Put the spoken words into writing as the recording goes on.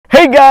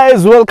Hey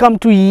guys, welcome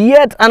to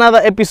yet another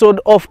episode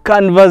of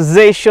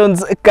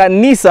Conversations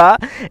Kanisa.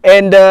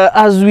 And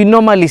as we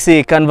normally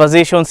say,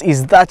 Conversations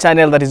is that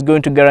channel that is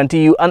going to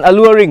guarantee you an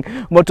alluring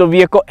motor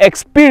vehicle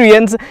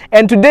experience.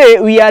 And today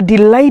we are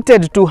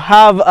delighted to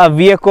have a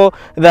vehicle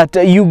that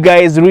you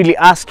guys really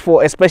asked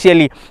for,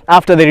 especially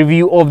after the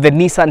review of the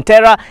Nissan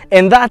Terra,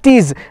 and that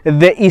is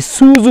the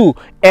ISUZU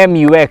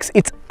MUX.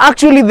 It's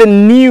actually the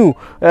new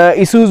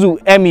ISUZU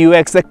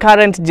MUX, the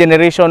current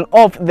generation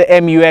of the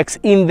MUX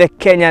in the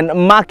Kenyan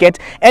market.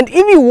 And if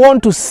you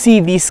want to see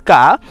this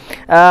car,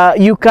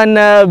 you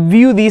can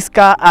view this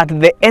car at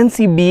the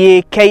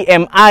NCBA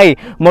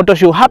KMI Motor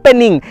Show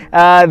happening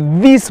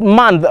this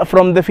month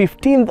from the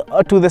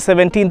 15th to the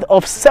 17th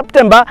of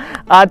September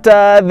at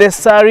the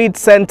Sarit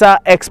Center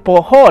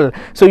Expo Hall.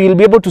 So you'll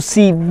be able to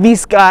see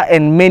this car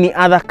and many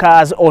other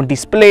cars on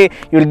display.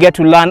 You'll get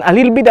to learn a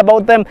little bit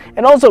about them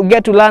and also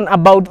get to learn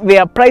about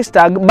their price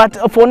tag.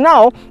 But for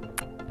now,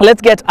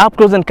 let's get up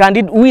close and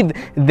candid with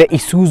the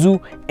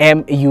ISUZU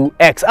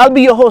MUX. I'll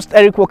be your host,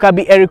 Eric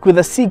Wakabi, Eric with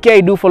a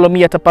CK. Do follow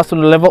me at a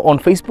personal level on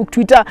Facebook,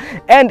 Twitter,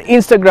 and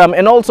Instagram.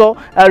 And also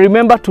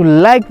remember to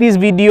like this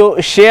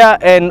video, share,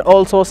 and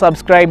also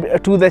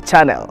subscribe to the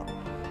channel.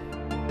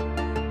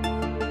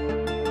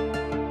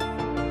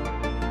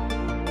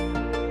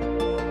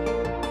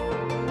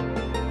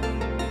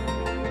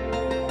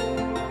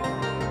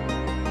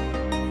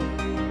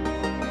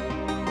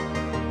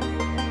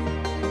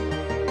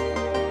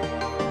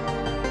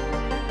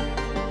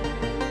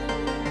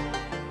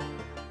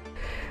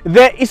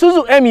 The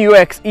ISUZU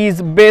MUX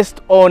is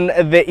based on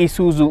the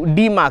ISUZU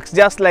D-Max,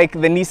 just like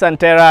the Nissan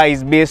Terra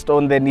is based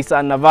on the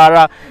Nissan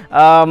Navara.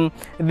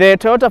 The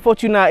Toyota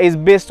Fortuner is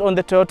based on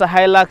the Toyota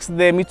Hilux.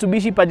 The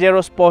Mitsubishi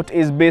Pajero Sport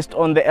is based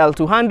on the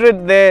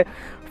L200. The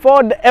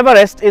Ford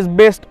Everest is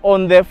based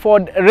on the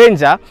Ford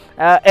Ranger.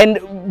 And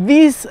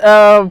these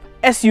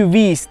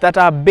SUVs that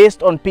are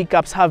based on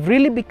pickups have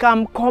really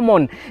become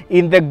common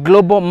in the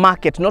global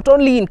market, not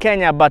only in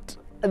Kenya, but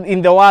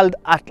in the world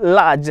at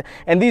large.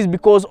 And this is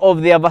because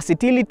of their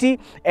versatility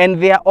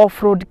and their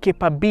off-road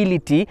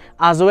capability,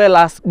 as well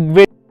as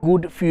very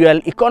good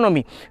fuel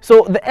economy.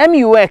 So the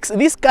MUX,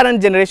 this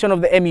current generation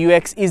of the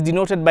MUX, is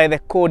denoted by the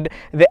code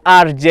the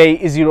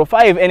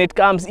RJ05, and it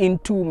comes in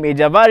two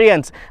major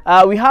variants.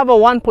 We have a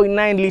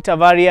 1.9 liter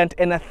variant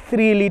and a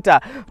 3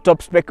 liter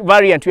top spec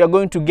variant. We are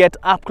going to get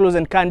up close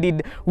and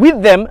candid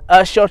with them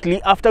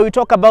shortly after we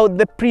talk about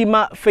the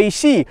prima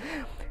facie.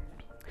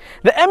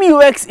 The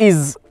MUX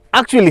is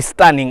actually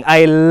stunning.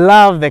 I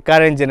love the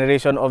current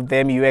generation of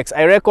the MUX.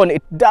 I reckon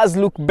it does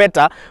look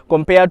better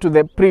compared to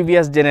the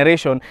previous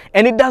generation,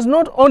 and it does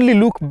not only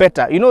look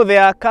better. You know,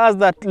 there are cars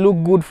that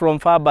look good from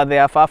far, but they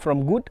are far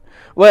from good.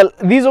 Well,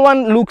 this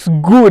one looks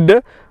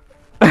good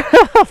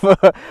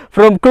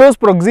from close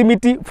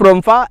proximity,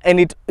 from far, and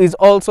it is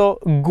also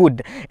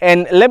good.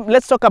 And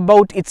let's talk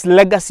about its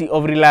legacy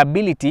of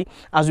reliability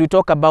as we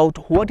talk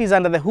about what is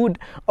under the hood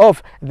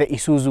of the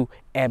ISUZU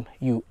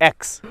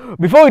MUX.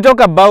 Before we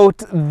talk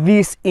about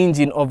this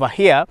engine over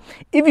here,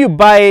 if you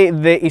buy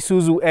the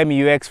ISUZU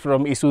MUX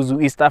from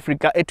ISUZU East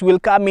Africa, it will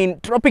come in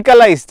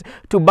tropicalized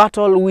to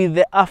battle with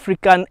the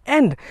African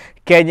and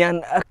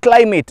Kenyan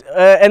climate.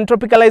 And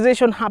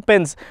tropicalization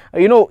happens,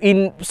 you know,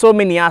 in so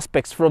many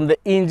aspects, from the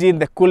engine,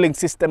 the cooling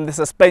system, the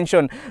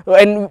suspension.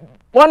 And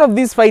one of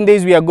these fine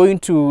days we are going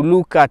to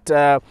look at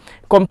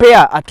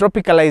compare a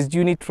tropicalized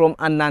unit from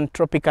a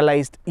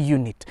non-tropicalized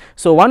unit.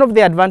 So one of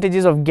the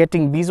advantages of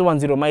getting this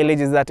 1.0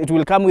 mileage is that it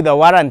will come with a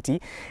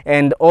warranty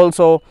and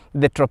also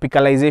the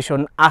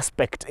tropicalization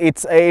aspect.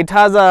 It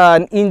has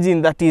an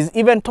engine that is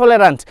even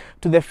tolerant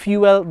to the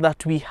fuel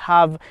that we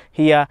have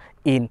here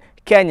in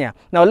Kenya.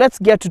 Now let's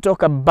get to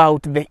talk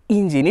about the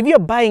engine. If you're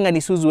buying an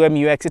ISUZU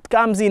MUX, it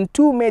comes in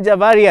two major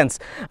variants,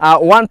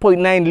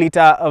 1.9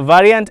 liter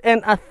variant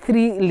and a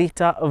 3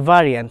 liter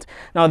variant.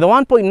 Now the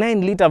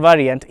 1.9 liter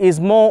variant is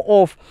more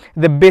of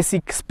the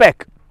basic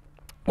spec,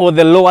 or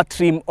the lower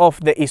trim of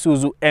the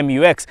ISUZU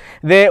MUX.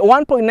 The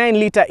 1.9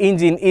 liter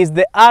engine is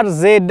the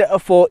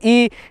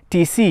RZ4E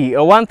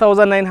TC,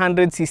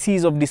 1900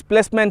 cc's of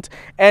displacement,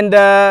 and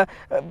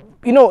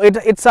you know,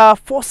 it's a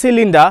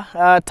 4-cylinder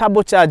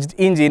turbocharged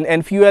engine,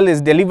 and fuel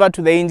is delivered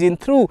to the engine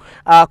through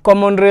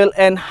common rail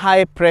and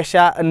high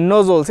pressure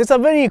nozzles. It's a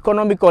very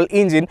economical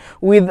engine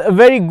with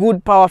very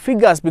good power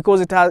figures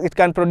because it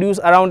can produce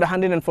around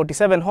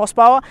 147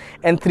 horsepower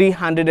and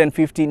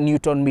 350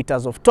 Newton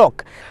meters of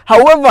torque.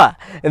 However,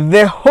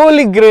 the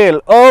holy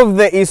grail of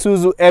the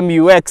ISUZU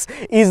MUX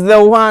is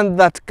the one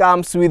that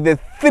comes with the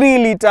 3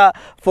 liter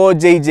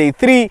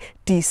 4JJ3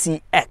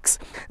 TCX.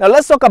 Now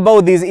let's talk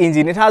about this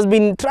engine. It has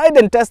been tried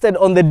and tested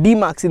on the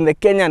D-Max in the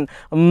Kenyan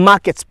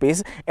market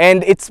space,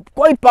 and it's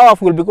quite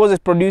powerful because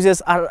it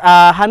produces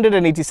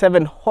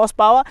 187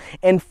 horsepower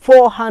and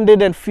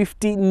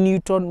 450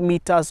 Newton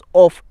meters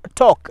of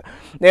torque.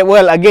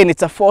 Well, again,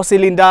 it's a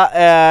 4-cylinder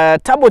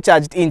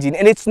turbocharged engine,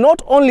 and it's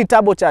not only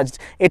turbocharged,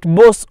 it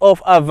boasts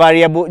of a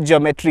variable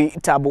geometry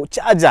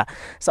turbocharger.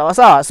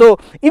 So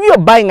if you're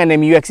buying an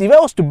MUX, if I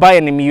was to buy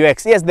an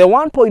MUX, yes, the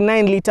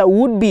 1.9 liter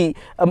would be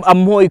a a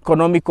more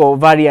economical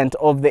variant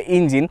of the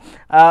engine,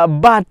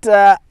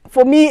 but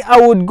for me, I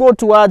would go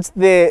towards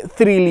the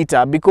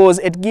 3-liter because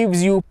it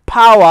gives you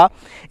power,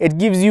 it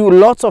gives you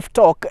lots of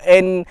torque,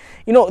 and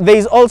you know, there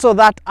is also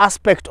that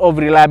aspect of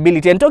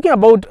reliability. And talking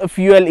about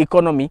fuel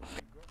economy,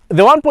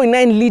 the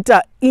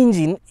 1.9-liter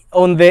engine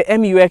on the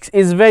MUX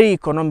is very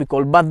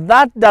economical, but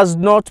that does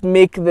not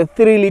make the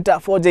 3-liter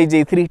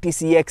 4JJ3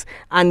 TCX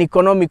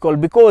uneconomical,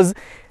 because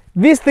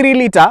this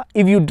 3-liter,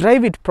 if you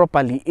drive it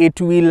properly, it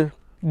will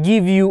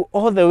give you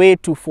all the way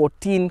to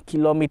 14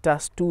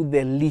 kilometers to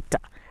the liter.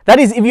 That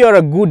is, if you're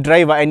a good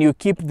driver and you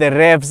keep the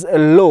revs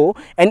low.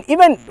 And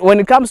even when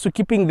it comes to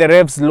keeping the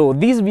revs low,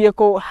 this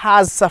vehicle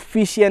has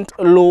sufficient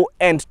low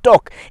end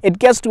torque. It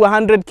gets to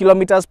 100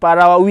 kilometers per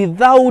hour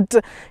without,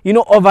 you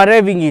know, over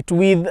revving it,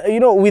 with, you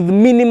know, with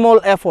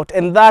minimal effort,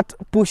 and that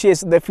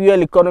pushes the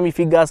fuel economy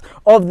figures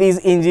of this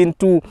engine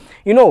to,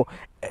 you know,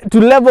 to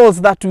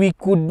levels that we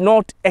could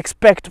not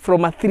expect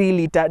from a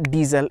 3-liter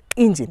diesel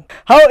engine.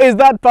 How is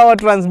that power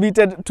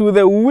transmitted to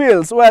the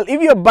wheels? Well,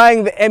 if you're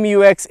buying the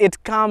MUX,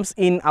 it comes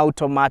in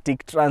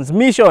automatic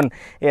transmission.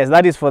 Yes,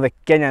 that is for the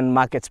Kenyan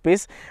market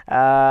space.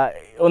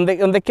 On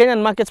the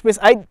Kenyan market space,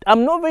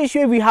 I'm not very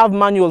sure if we have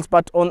manuals,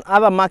 but on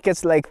other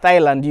markets like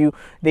Thailand,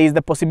 there is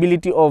the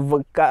possibility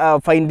of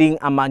finding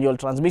a manual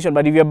transmission.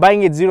 But if you're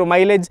buying it 0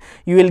 mileage,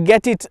 you will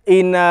get it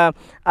in a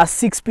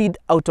 6-speed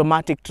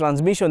automatic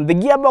transmission. The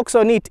gearbox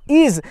on it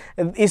is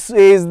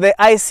the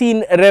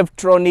ISUZU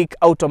Revtronic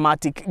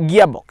automatic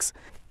gearbox.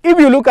 If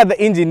you look at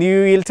the engine,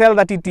 you will tell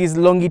that it is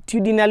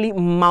longitudinally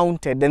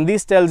mounted, and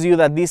this tells you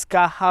that this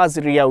car has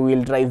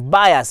rear-wheel drive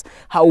bias.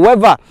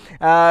 However,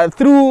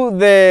 through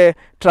the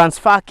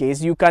transfer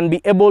case, you can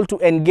be able to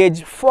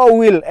engage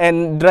 4-wheel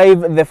and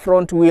drive the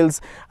front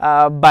wheels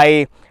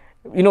by,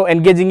 you know,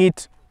 engaging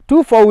it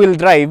to 4-wheel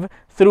drive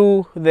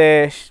through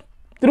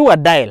a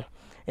dial.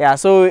 Yeah,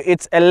 so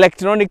it's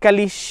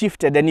electronically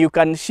shifted, and you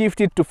can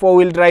shift it to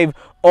 4-wheel drive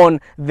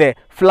on the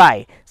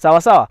fly.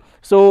 Sawa.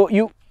 So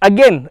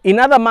again, in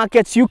other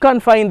markets, you can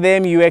find the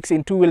MUX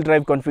in 2-wheel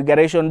drive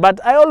configuration, but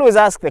I always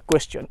ask the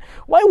question,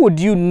 why would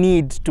you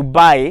need to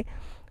buy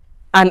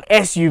an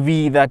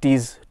SUV that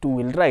is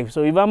 2-wheel drive?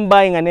 So if I'm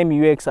buying an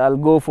MUX, I'll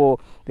go for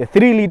the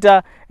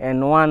 3-liter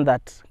and one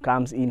that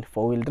comes in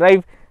 4-wheel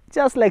drive,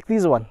 just like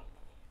this one.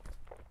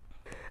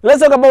 Let's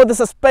talk about the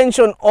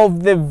suspension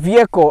of the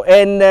vehicle.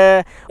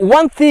 And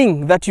one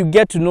thing that you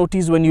get to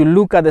notice when you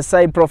look at the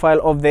side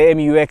profile of the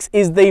MUX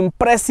is the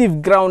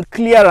impressive ground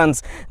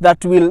clearance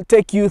that will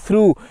take you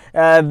through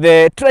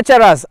the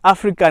treacherous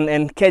African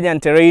and Kenyan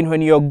terrain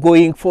when you're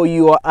going for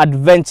your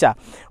adventure.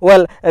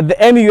 Well, the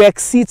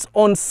MUX sits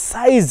on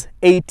size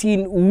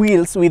 18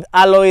 wheels with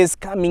alloys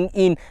coming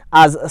in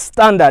as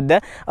standard.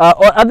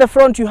 At the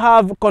front, you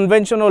have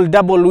conventional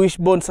double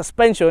wishbone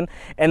suspension,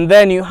 and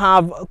then you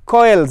have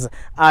coils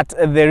at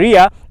the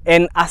rear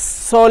and a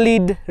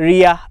solid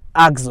rear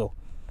axle.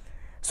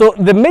 So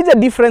the major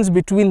difference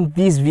between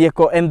this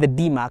vehicle and the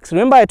D-Max,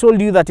 remember I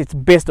told you that it's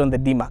based on the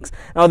D-Max.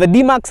 Now the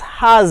D-Max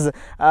has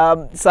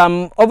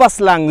some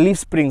overslung leaf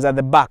springs at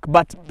the back,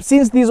 but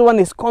since this one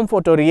is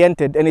comfort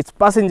oriented and it's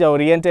passenger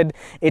oriented,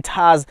 it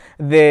has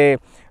the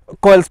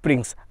coil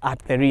springs at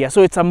the rear.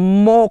 So it's a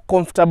more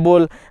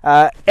comfortable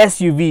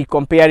SUV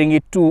comparing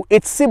it to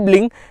its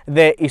sibling,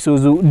 the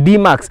ISUZU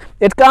D-Max.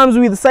 It comes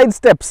with side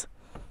steps.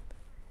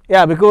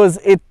 Yeah, because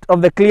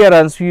of the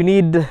clearance, you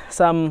need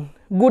some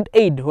good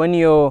aid when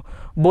you're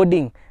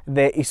boarding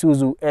the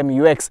ISUZU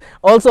MUX.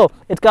 Also,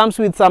 it comes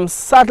with some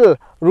subtle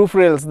roof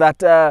rails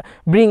that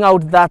bring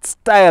out that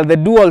style, the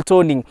dual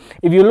toning.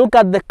 If you look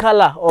at the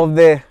color of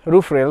the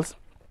roof rails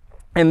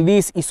and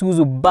these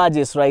ISUZU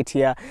badges right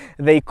here,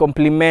 they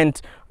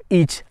complement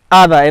each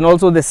other, and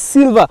also the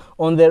silver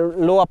on the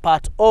lower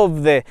part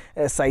of the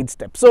side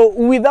step. So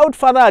without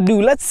further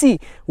ado, let's see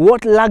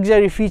what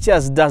luxury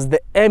features does the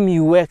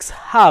MUX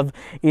have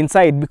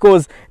inside,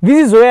 because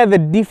this is where the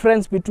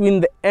difference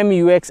between the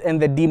MUX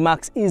and the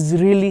D-Max is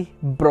really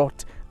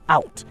brought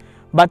out.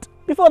 But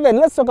before then,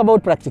 let's talk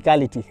about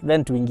practicality,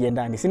 then tuingie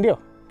ndani, si ndio?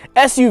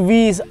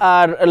 SUVs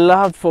are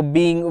loved for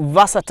being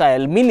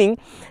versatile, meaning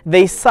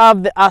they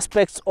serve the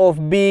aspects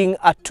of being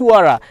a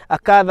tourer, a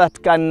car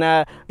that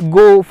can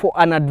go for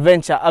an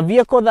adventure, a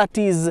vehicle that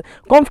is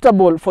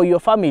comfortable for your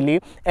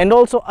family, and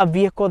also a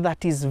vehicle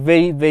that is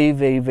very, very,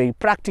 very, very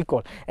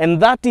practical.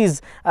 And that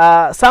is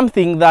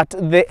something that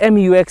the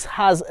MUX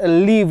has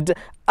lived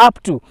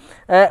up to.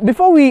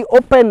 Before we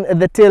open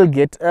the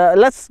tailgate,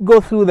 let's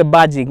go through the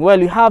badging. Well,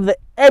 you have the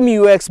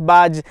MUX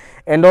badge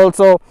and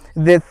also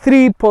the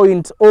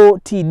 3.0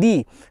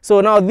 TD.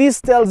 So now this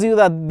tells you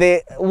that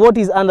what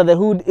is under the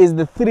hood is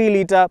the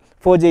 3-liter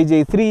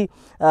 4JJ3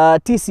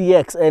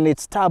 TCX, and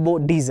it's turbo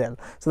diesel.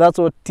 So that's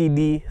what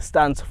TD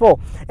stands for.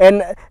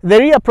 And the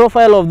rear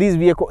profile of this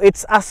vehicle,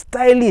 it's as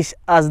stylish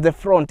as the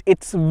front.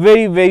 It's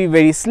very, very,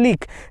 very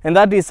sleek, and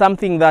that is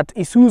something that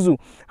ISUZU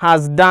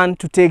has done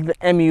to take the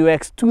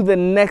MUX to the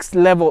next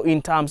level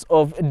in terms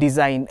of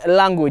design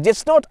language.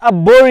 It's not a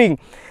boring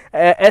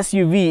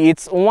SUV.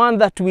 It's one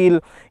that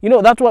will, you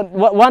know, that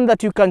one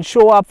that you can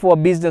show up for a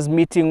business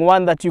meeting,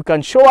 one that you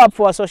can show up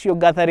for a social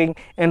gathering,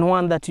 and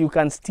one that you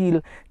can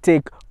still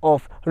take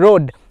off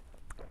road.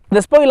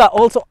 The spoiler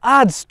also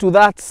adds to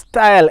that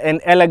style and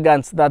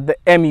elegance that the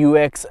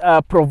MUX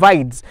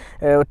provides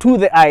to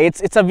the eye.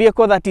 It's a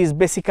vehicle that is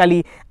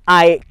basically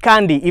eye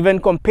candy. Even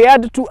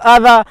compared to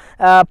other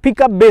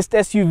pickup-based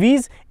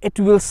SUVs,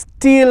 it will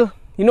still,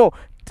 you know,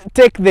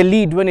 take the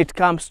lead when it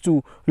comes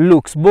to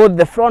looks, both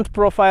the front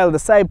profile, the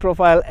side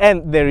profile,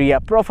 and the rear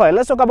profile.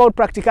 Let's talk about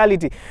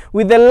practicality.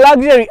 With the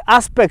luxury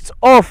aspects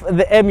of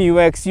the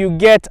MUX, you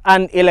get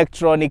an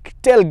electronic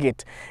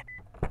tailgate.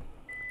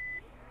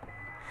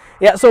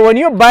 Yeah, so when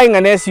you're buying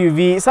an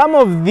SUV, some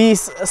of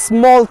these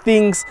small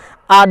things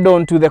add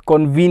on to the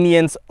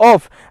convenience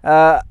of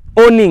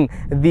owning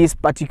this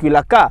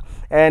particular car.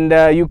 And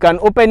you can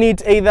open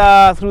it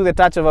either through the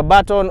touch of a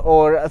button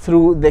or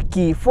through the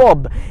key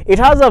fob. It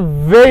has a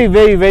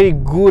very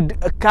good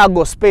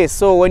cargo space.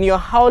 So when you're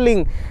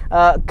hauling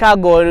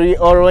cargo,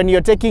 or when you're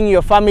taking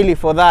your family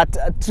for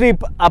that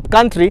trip up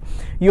country,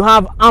 you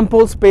have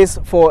ample space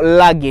for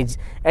luggage.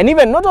 And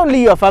even not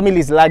only your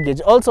family's luggage,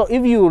 also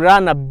if you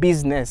run a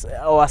business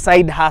or a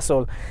side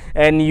hustle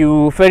and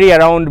you ferry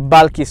around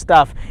bulky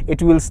stuff,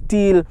 it will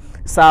still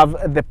serve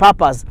the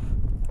purpose.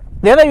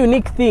 The other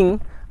unique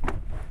thing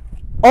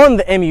on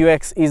the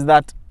MUX is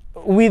that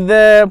with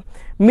the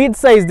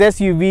mid-sized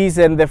SUVs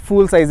and the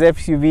full-size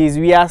SUVs,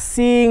 we are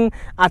seeing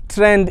a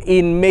trend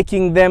in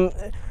making them,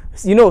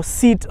 you know,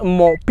 seat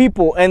more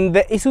people. And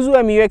the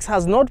ISUZU MUX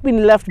has not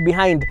been left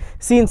behind,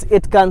 since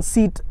it can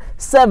seat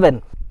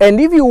 7. And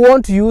if you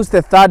want to use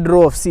the third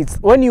row of seats,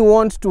 when you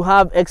want to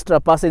have extra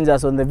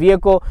passengers on the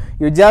vehicle,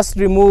 you just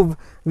remove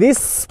this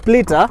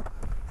splitter.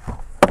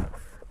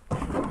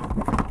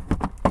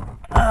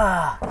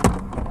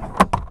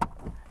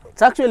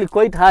 It's actually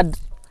quite hard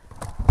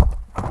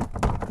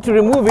to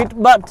remove it,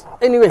 but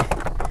anyway,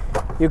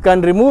 you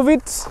can remove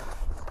it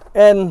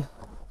and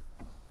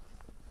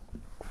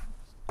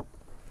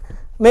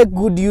make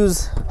good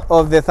use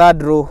of the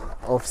third row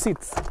of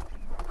seats.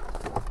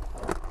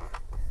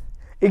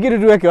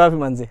 Ikirutuweke wapi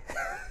manze?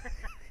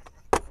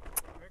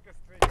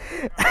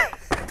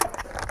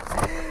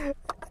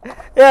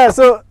 Yeah,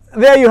 so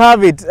there you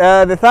have it,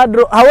 the third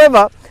row.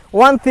 However,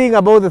 one thing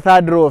about the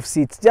third row of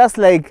seats, just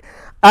like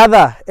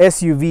other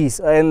SUVs,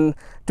 and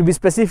to be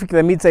specific,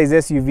 the mid-size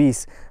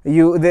SUVs,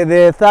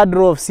 the third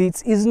row of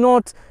seats is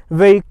not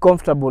very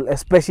comfortable,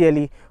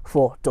 especially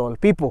for tall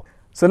people.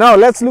 So now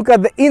let's look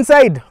at the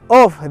inside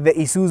of the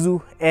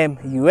ISUZU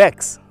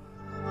MUX.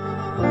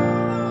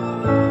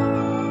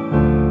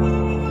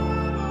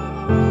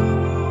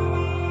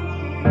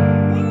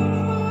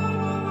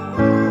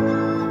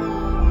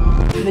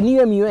 The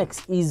new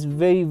MUX is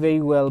very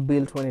well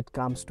built when it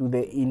comes to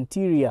the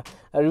interior.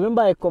 I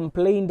remember I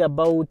complained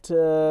about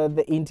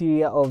the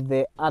interior of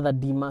the other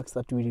D-Max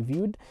that we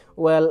reviewed.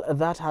 Well,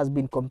 that has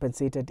been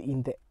compensated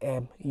in the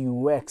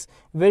MUX.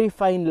 Very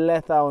fine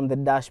leather on the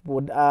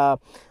dashboard, a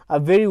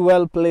very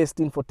well placed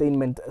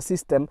infotainment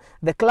system.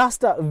 The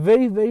cluster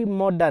very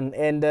modern,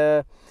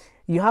 and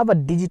you have a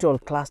digital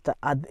cluster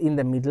in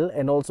the middle,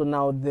 and also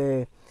now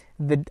the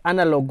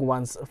analog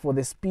ones for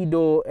the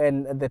speedo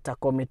and the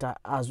tachometer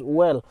as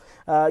well.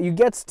 You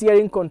get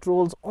steering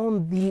controls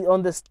on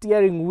the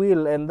steering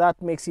wheel, and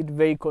that makes it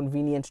very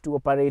convenient to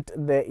operate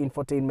the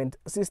infotainment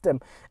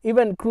system.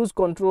 Even cruise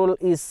control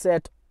is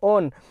set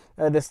on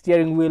the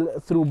steering wheel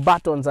through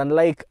buttons,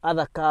 unlike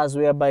other cars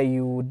whereby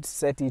you would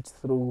set it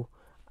through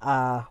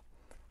a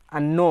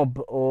knob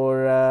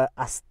or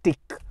a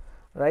stick,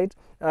 right?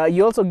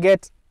 You also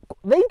get,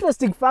 the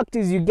interesting fact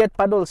is, you get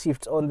paddle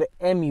shifts on the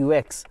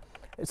MUX.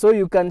 So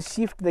you can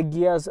shift the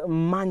gears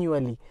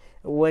manually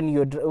when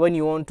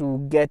you want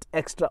to get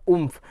extra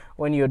oomph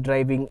when you're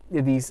driving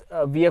this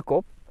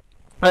vehicle.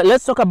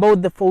 Let's talk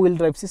about the four-wheel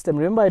drive system.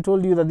 Remember I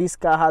told you that this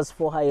car has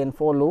 4 high and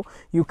 4 low.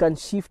 You can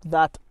shift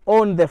that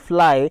on the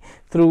fly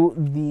through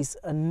this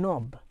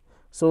knob.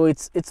 So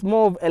it's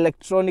more of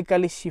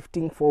electronically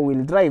shifting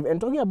four-wheel drive.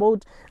 And talking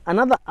about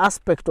another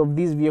aspect of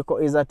this vehicle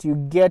is that you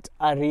get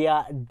a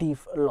rear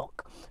diff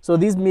lock. So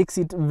this makes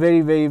it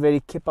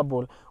very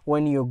capable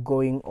when you're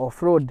going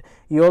off-road.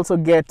 You also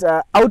get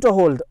auto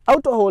hold.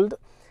 Auto hold,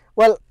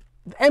 well,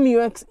 the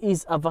MUX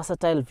is a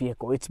versatile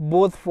vehicle. It's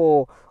both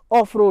for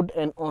off-road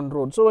and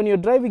on-road. So when you're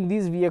driving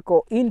this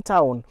vehicle in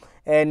town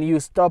and you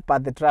stop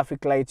at the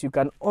traffic lights, you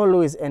can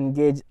always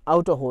engage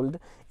auto hold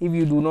if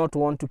you do not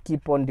want to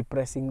keep on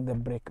depressing the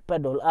brake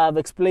pedal. I've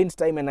explained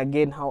time and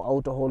again how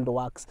auto hold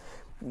works,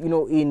 you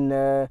know, in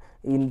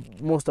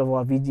most of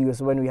our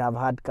videos when we have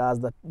had cars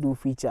that do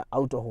feature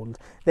auto hold.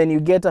 Then you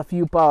get a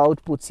few power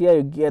outputs here.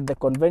 You get the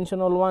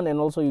conventional one, and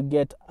also you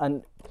get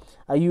a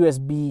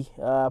USB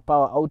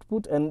power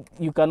output, and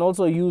you can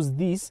also use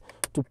this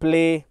to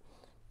play,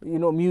 you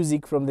know,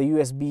 music from the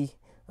USB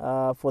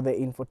for the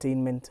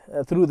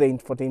infotainment through the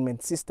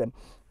infotainment system.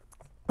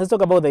 Let's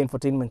talk about the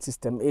infotainment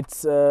system.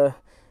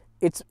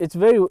 it's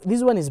very,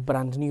 this one is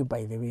brand new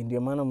by the way,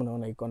 ndio maana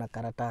mnaona iko na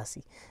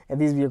karatasi, and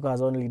this vehicle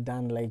has only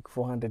done like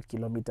 400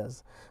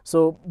 kilometers.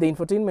 So the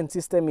infotainment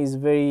system is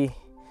very,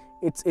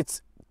 it's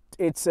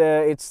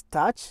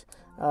touch,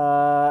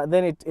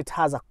 then it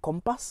has a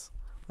compass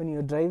when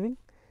you're driving.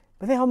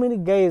 But then how many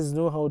guys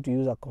know how to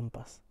use a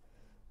compass?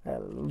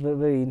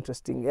 Very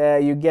interesting.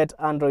 You get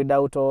Android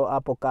Auto,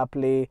 Apple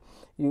CarPlay,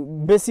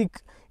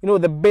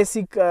 the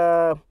basic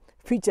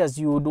features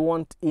you would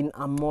want in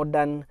a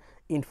modern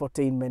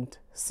infotainment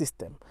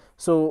system.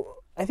 So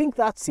I think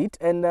that's it.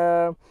 And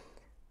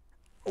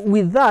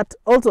with that,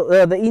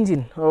 also the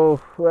engine.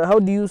 How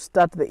do you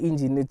start the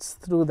engine? It's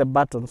through the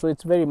button. So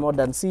it's very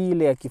modern. See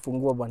ile ya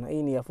kifungua bwana.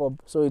 Hii ni ya fob.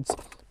 So it's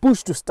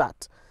push to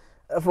start.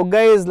 For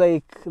guys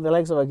like the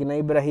likes of Akina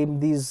Ibrahim,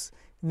 this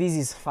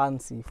is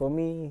fancy. For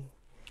me,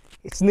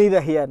 it's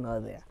neither here nor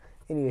there.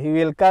 Anyway, he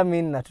will come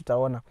in na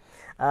tutaona.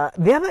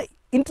 The other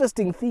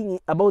interesting thing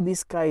about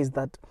this car is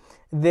that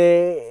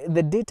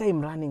the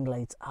daytime running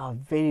lights are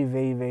very,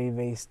 very, very,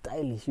 very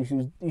stylish.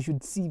 You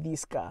should see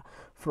this car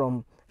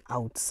from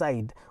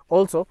outside.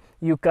 Also,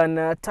 you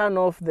can turn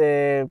off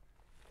the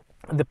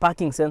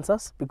parking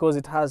sensors, because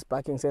it has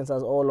parking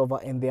sensors all over,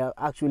 and they are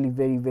actually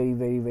very, very,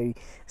 very, very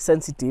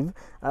sensitive.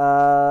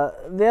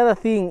 The other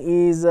thing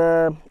is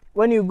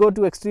when you go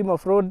to extreme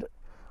off-road,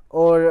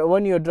 or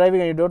when you're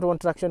driving and you don't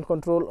want traction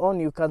control on,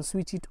 you can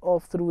switch it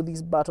off through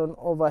this button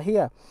over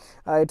here.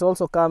 It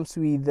also comes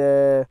with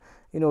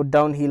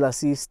downhill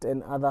assist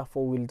and other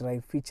four-wheel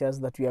drive features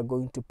that we are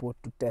going to put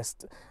to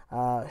test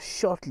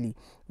shortly.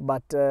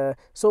 But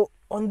so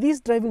on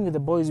this Driving with the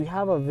Boys, we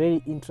have a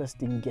very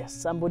interesting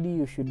guest, somebody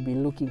you should be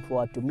looking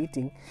forward to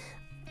meeting.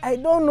 I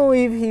don't know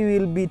if he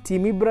will be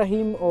Team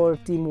Ibrahim or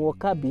Team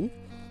Wakabi,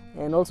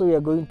 and also we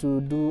are going to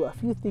do a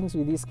few things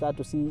with this car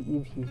to see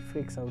if he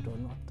freaks out or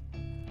not.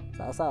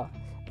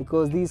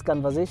 Because these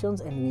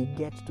conversations, and we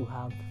get to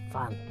have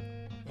fun,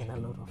 and a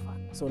lot of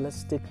fun. So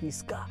let's take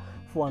this car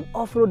for an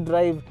off-road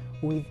drive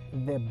with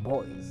the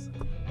boys.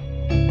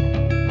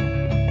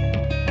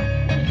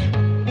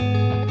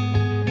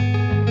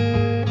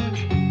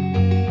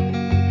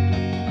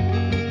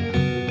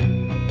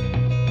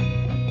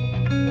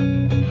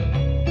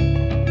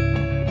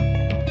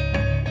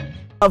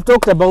 I've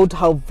talked about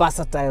how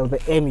versatile the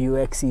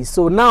MUX is.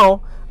 So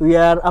now we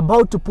are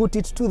about to put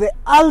it to the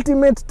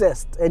ultimate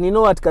test. And you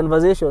know, at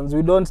Conversations,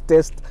 we don't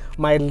test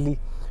mildly.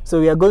 So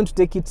we are going to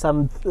take it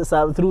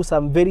through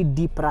some very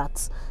deep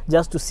ruts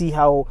just to see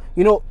how,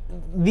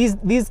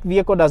 this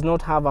vehicle does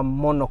not have a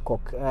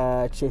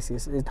monocoque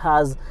chassis. It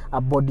has a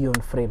body on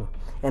frame,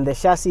 and the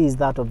chassis is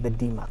that of the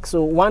D-Max.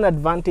 So one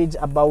advantage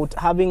about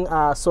having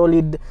a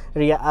solid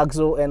rear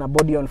axle and a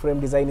body on frame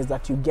design is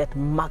that you get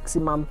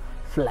maximum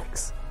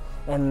flex.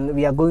 And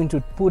we are going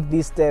to put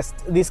this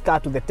car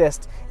to the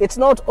test. It's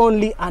not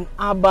only an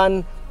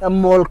urban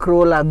mall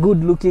crawler,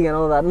 good looking and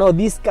all that. No,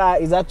 this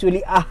car is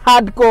actually a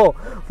hardcore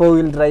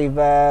four-wheel drive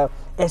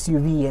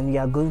SUV, and we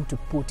are going to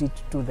put it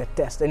to the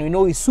test. And we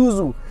know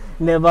ISUZU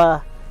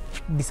never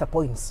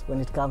disappoints when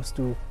it comes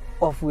to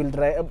off-wheel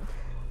drive.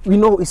 We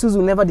know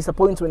ISUZU never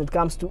disappoints when it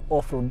comes to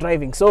off-road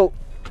driving. So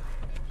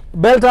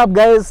belt up,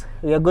 guys.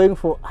 We are going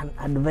for an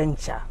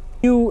adventure.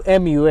 New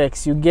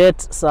MUX, you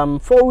get some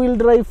four-wheel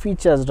drive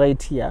features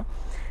right here.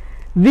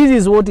 This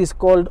is what is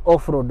called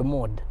off-road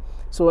mode.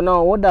 So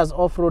now what does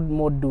off-road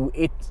mode do?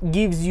 It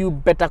gives you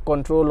better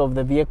control of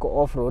the vehicle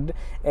off-road,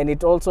 and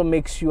it also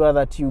makes sure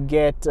that you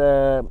get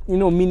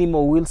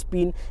minimal wheel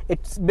spin.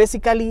 It's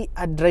basically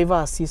a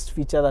driver assist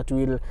feature that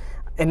will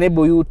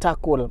enable you to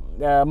tackle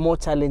more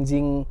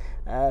challenging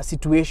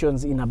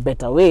situations in a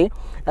better way.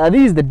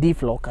 This is the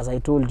D-Flock, as I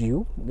told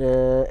you,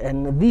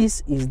 and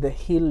this is the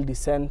hill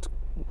descent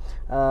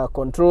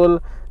control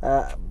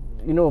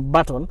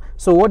button.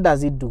 So what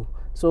does it do?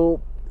 So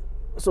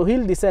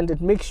hill descent,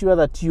 it makes sure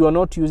that you are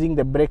not using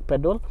the brake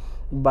pedal,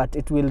 but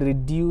it will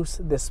reduce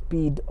the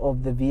speed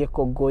of the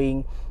vehicle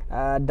going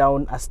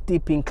down a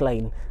steep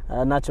incline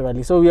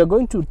naturally. So we are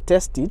going to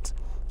test it.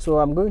 So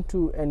I'm going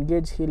to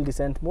engage hill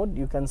descent mode.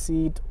 You can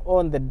see it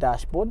on the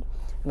dashboard,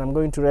 and I'm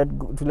going to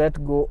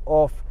let go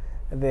of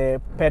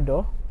the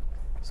pedal.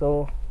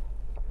 So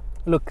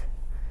look,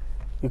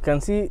 you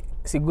can see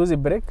siguzi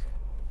brake,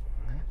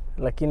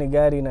 lakini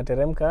gari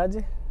inateremka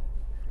aje.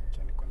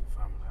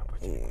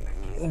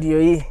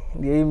 Ndio hii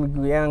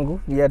miguu yangu,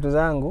 viatu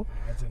zangu.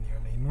 Acha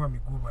nione, inua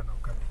miguu bana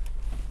ukabi.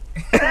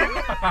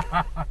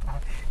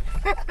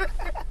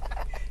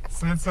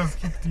 Sensors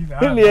kicked in.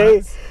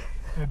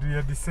 And we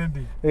are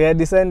descending. We are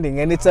descending,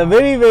 and it's a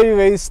very, very,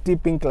 very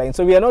steep incline.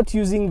 So we are not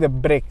using the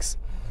brakes.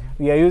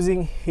 We are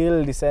using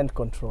hill descent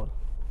control.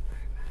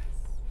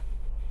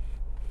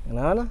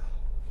 Unaona?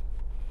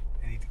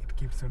 And it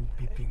keeps on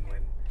beeping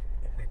when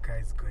the car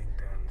is going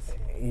down.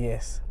 See?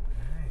 Yes.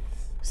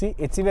 Nice. See,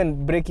 it's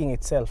even braking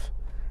itself.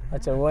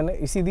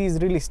 You see, this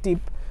is really steep.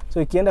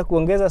 So ikienda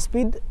kuongeza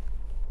speed,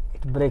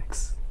 it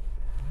brakes.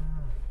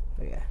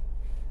 Yeah.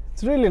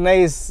 It's really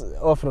nice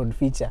off-road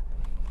feature.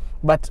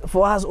 but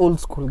for us old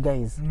school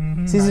guys,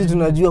 sisi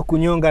tunajua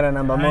kunyonga na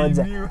namba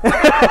moja.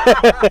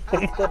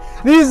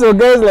 These are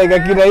guys like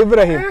Akina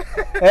Ibrahim.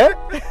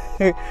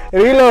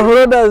 Real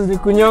off-roaders ni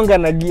kunyonga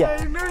na gear.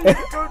 I know you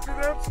talk to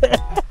that.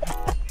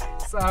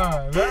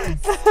 Sawa, nice.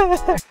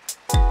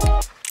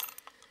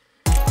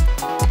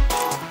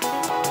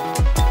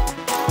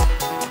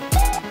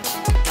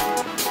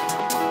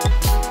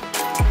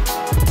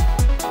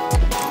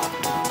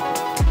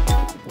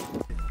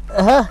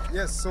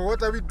 Yes, so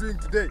what are we doing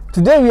today?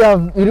 Today we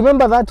have, you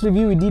remember that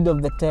review we did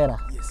of the Terra?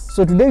 Yes.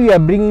 So today we are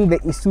bringing the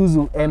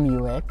ISUZU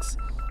MUX,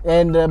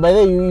 and by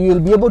the way you'll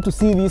be able to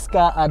see this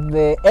car at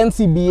the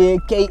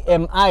NCBA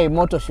KMI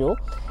Motor Show,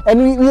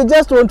 and we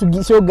just want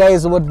to show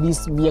guys what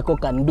this vehicle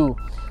can do.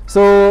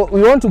 So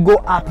we want to go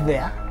up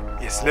there.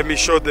 Yes, let me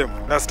show them.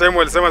 Last time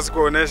walisema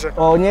sikuonesha.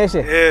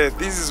 Onyeshe. Yeah,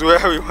 this is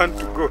where we want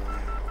to go.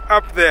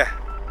 Up there.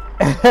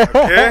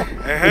 Okay.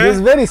 It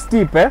is very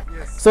steep, eh?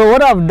 Yes. So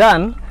what I've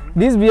done,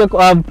 this vehicle,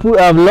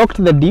 I've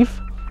locked the diff.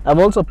 I've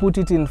also put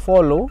it in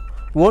follow.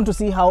 We want to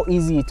see how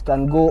easy it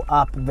can go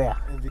up there.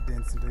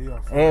 Evidence ndio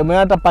hiyo.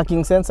 Mwenata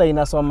parking sensor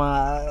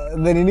inasoma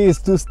the nini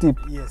is too steep.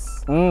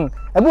 Yes.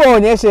 Hebu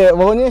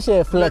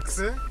waonyeshe flex.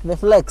 Eh? The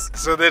flex.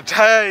 So the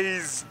tire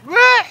is...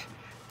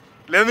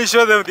 Let me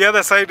show them the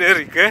other side,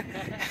 Eric. Eh?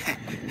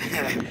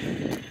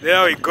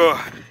 There we go.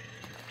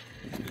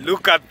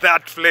 Look at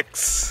that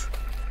flex.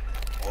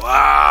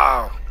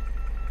 Wow.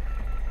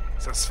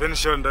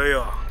 Suspension ndio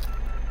hiyo.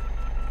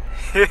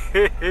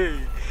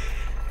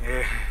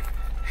 Yeah.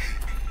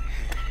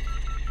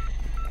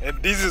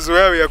 And this is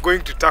where we are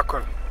going to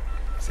tackle.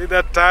 See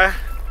that tire?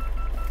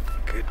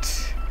 Good.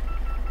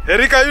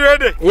 Eric, are you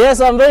ready? Yes,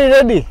 I'm very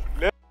ready.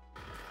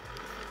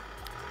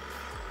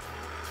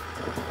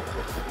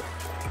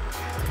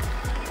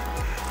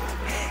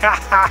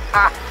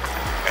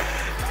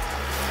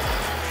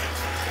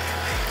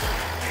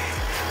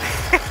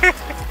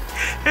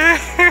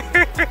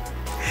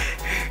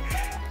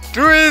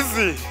 Too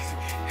easy.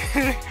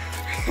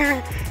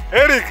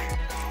 Eric,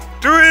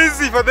 too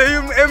easy for the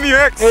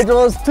MUX. It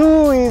was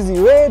too easy,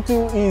 way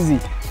too easy.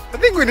 I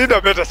think we need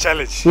a better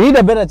challenge. We need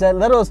a better challenge.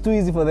 That was too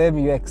easy for the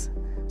MUX.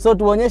 So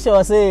tuonyeshe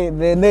wase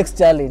the next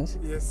challenge.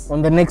 Yes.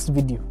 On the next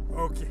video.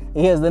 Okay.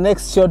 Yes, the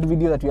next short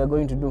video that we are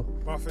going to do.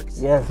 Perfect.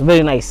 Yes,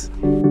 very nice.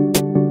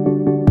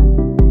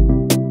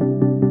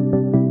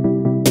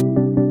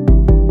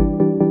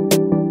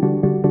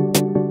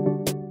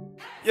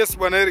 Yes,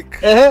 Bwana Eric.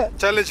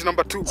 Challenge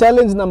number 2.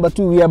 Challenge number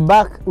 2. We are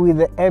back with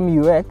the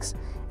MUX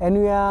and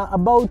we are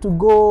about to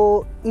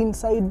go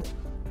inside.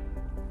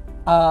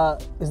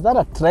 Is that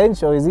a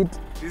trench or is it?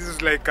 This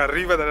is like a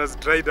river that has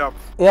dried up.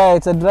 Yeah,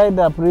 it's a dried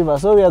up river.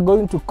 So we are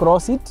going to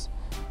cross it,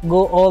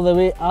 go all the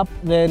way up,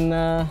 then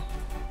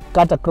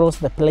cut across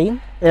the plain.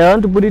 I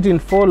want to put it in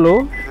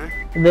follow.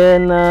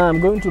 Then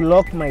I'm going to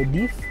lock my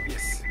diff.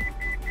 Yes.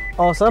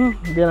 Awesome.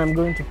 Then I'm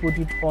going to put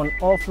it on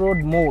off-road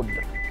mode.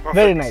 Perfect.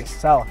 Very nice.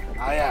 Sawa.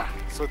 Yeah.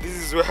 So this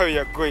is where we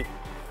are going.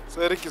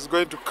 So Eric is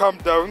going to come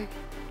down,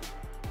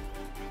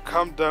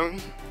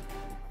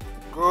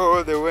 go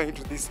all the way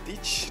into this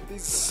ditch,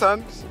 this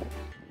sand,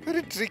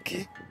 very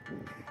tricky.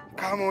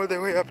 Come all the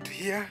way up to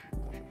here.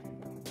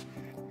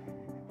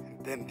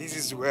 And then this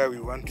is where we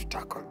want to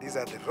tackle. These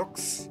are the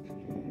rocks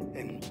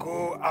and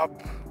go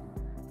up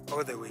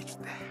all the way to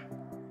there.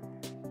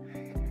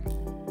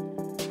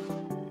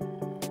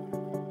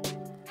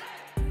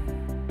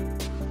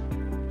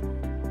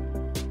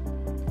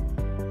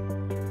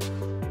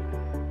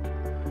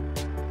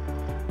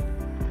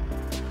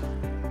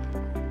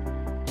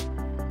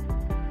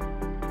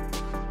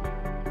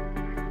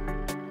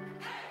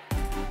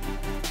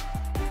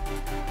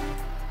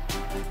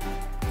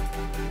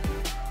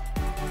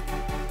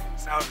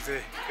 Sounds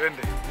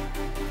twende.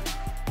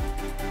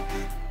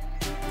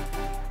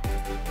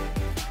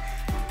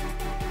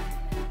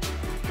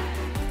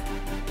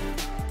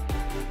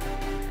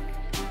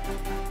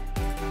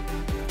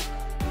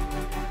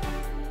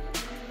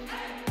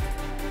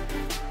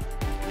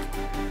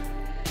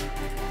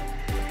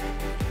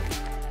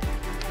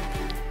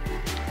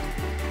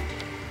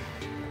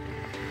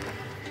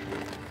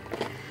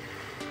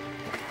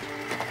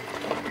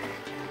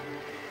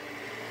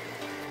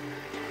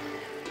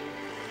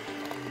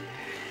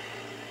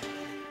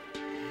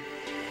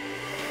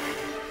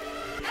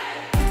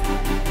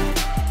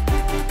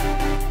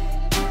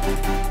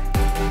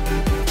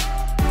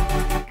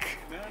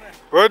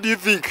 What do you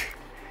think?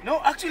 No,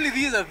 actually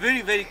this is a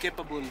very, very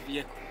capable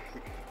vehicle.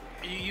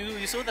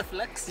 You saw the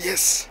flex?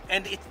 Yes.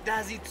 And it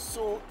does it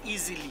so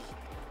easily.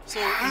 So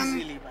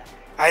easily, man.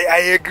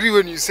 I agree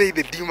when you say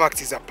the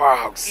D-Max is a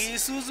powerhouse.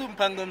 ISUZU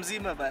mpango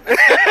mzima, man.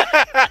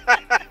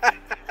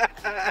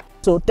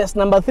 So test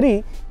number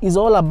 3 is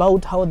all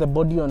about how the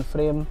body on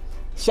frame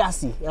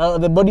chassis,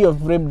 the body of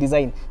frame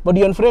design.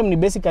 Body on frame ni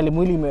basically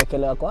mwili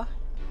imewekelewa kwa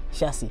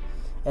chassis.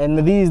 And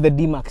this is the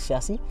D-Max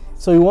chassis.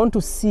 So you want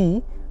to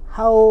see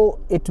how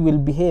it will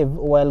behave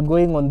while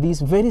going on this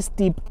very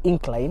steep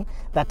incline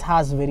that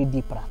has very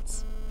deep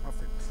ruts.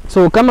 Perfect.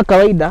 So kama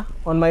kawaida,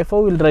 on my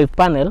 4-wheel drive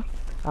panel,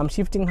 I'm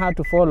shifting her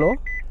to follow.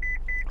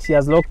 She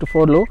has locked to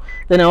follow.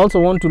 Then I also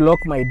want to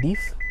lock my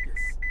diff.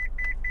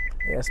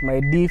 Yes, my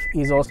diff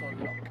is also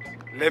locked.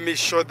 Let me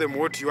show them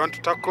what you want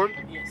to tackle.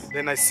 Yes.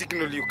 Then I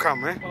signal you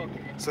come, eh? Okay.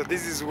 So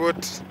this is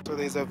what, so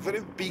there's a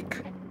very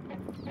big,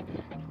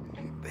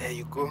 there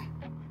you go.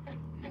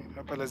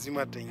 Hapa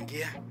lazima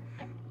ataingia.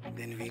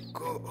 Then we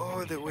go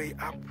all the way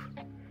up.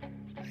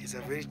 It's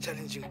a very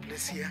challenging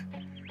place here.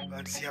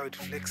 Want to see how it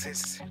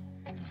flexes.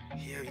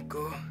 Here we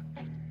go.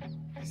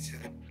 These are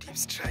the deep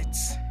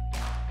strides.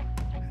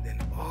 And then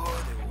all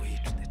the way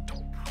to the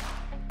top.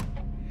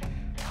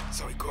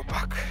 So we go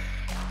back.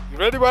 You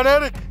ready, man,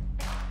 Eric?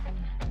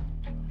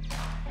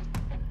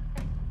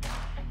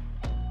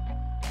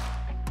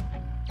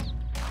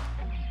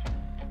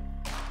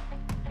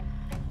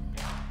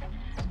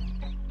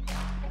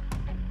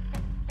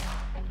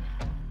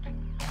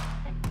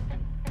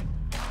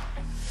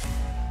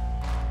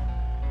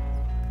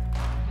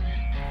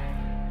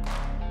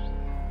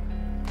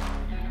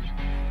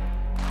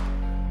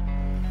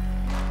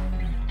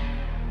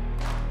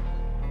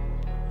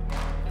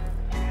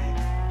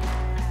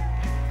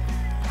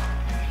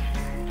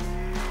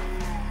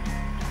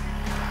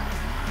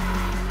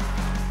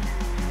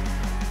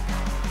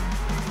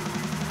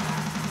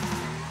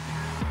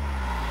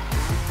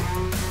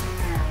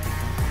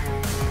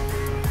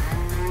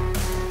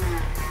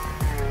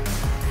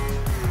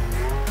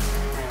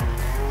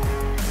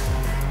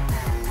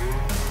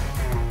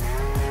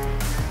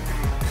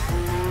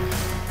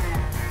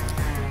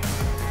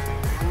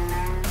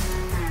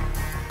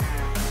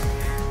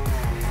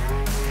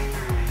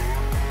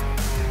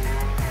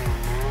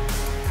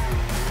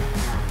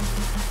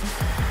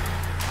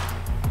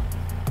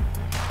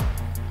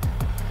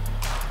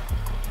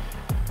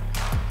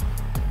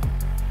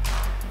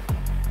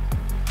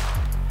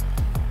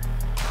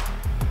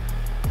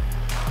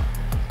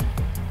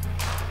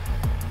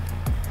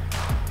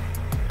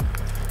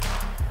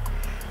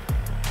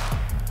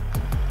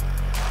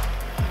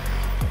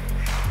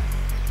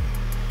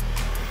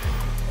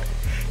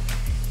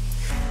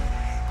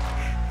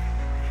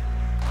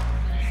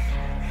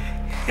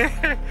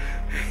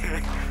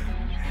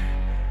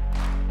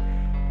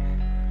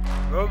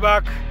 Go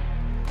back.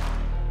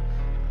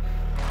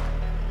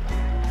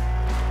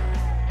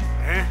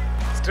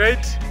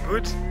 Straight,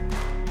 good.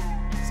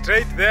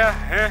 Straight there.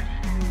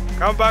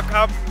 Come back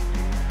up.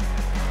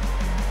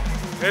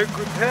 Very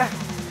good there.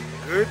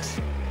 Good.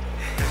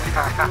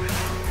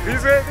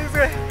 This way, this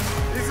way,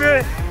 this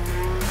way.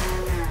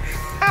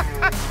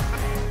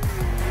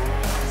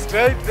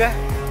 Straight there.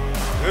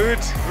 Good,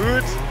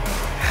 good.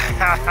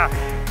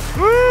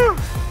 Woo!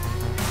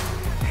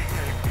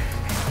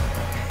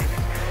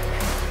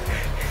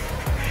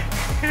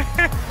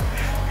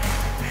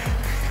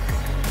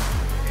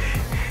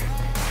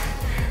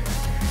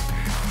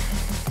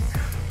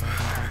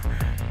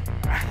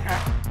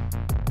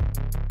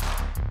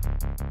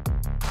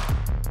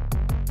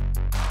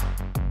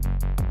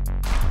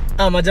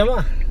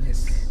 Majama,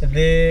 Yes.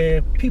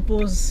 the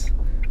people's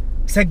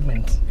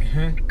segment,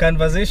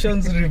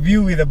 Conversations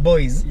Review with the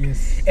Boys.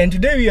 Yes. And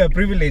today we are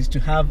privileged to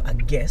have a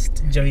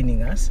guest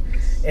joining us,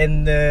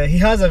 and he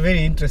has a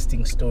very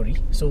interesting story.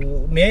 So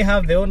may I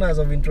have the honors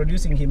of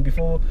introducing him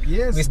before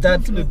Yes, we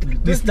start definitely.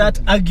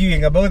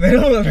 arguing about the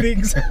normal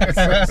things.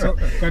 So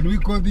can we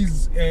call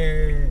this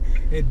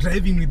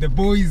driving with the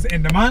boys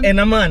and the man? And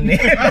a man.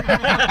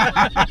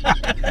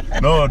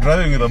 No,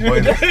 driving with the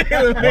boys.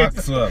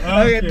 Works well.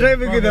 Okay,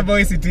 driving with the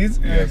boys it is.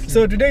 Yes.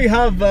 So today we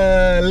have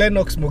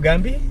Lennox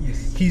Mugambi. Yes.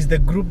 He's the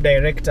group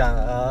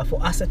director for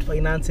asset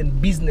finance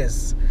and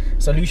business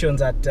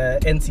solutions at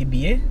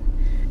NCBA.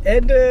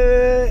 And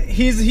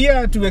he's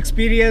here to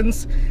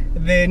experience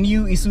the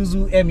new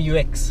ISUZU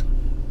MUX.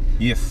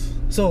 Yes.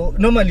 So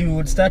normally we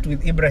would start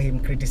with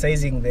Ibrahim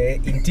criticizing the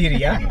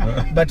interior,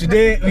 but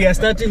today we are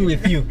starting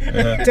with you.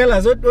 Tell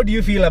us, what do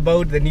you feel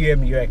about the new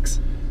MUX?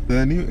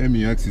 The new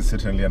MUX is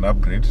certainly an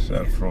upgrade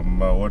from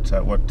what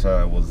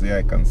was there.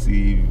 I can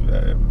see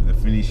the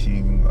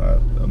finishing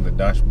on the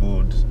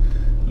dashboard,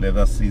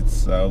 leather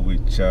seats,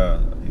 which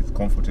is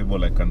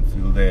comfortable. I can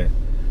feel the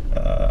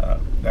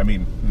I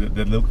mean,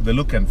 the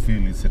look and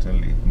feel is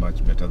certainly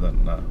much better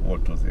than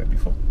what was there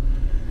before.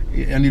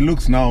 And it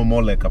looks now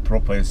more like a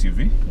proper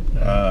SUV.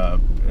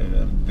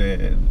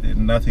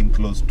 Nothing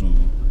close to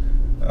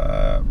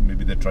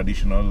maybe the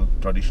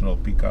traditional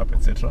pickup,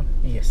 etc.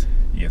 Yes.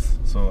 Yes.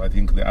 So I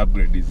think the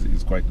upgrade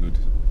is quite good.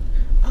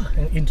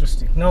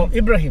 Interesting. Now,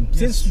 Ibrahim,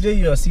 since today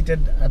you are seated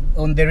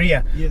on the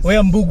rear, Yes.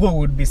 where Mbugwa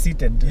would be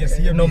seated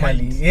Here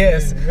normally. behind.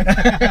 Yes.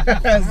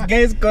 As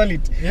guys call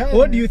it. Yeah,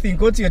 What do you think?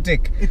 What's your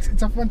take?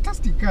 It's a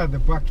fantastic car at the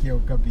back here,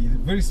 Okabi.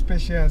 Very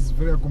spacious,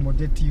 very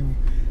accommodative.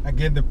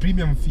 Again, the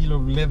premium feel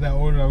of leather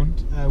all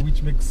around,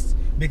 which makes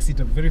it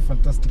a very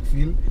fantastic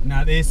feel.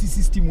 Now, the AC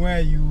system where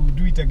you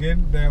do it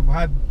again, they have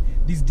had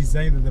this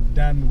design that they've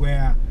done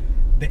where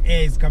the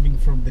air is coming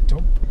from the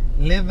top.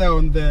 leather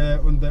on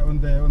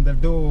the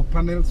door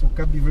panels.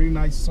 Wakabi, very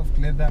nice soft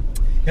leather.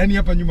 Yani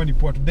hapa nyuma ni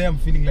poa. Today I'm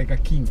feeling like a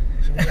king.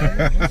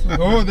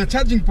 Oh, the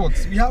charging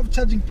ports. We have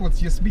charging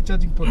ports, USB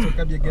charging ports.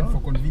 Wakabi again for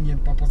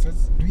convenient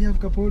purposes. Do we have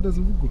cup holders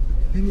in Google?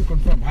 Let me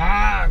confirm. We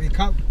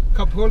have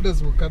cup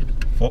holders. Wakabi.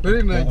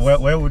 Very nice.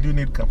 Where would you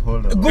need cup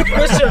holders? Good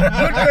question.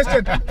 Good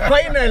question.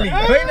 Finally,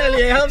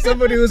 I have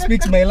somebody who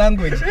speaks my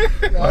language.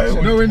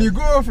 No, when you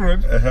go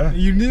off-road,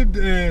 you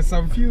need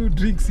some few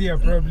drinks here,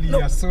 probably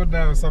a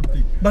soda or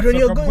something. But when so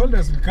you're cup going,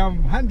 holders will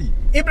come handy.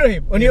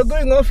 Ibrahim, when you're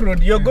going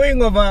off-road, you're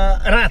going over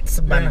rats,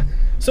 bana.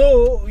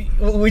 So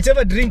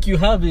whichever drink you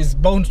have is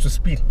bound to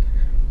spill.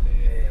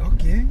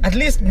 Okay. At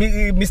least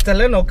Mr.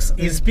 Lennox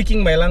is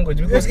speaking my language,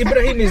 because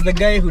Ibrahim is the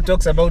guy who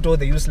talks about all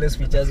the useless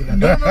features in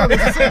the car.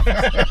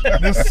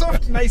 The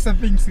soft, nicer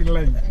things in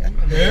life.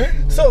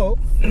 So,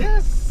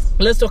 yes.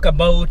 Let's talk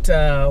about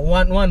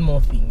one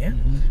more thing,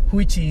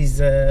 which is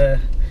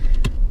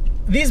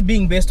this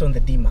being based on the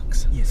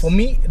D-Max. Yes. For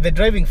me, the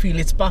driving feel,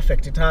 it's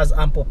perfect. It has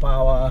ample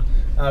power,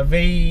 a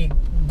very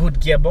good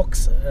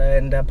gearbox,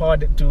 and power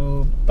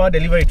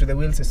delivery to the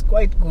wheels is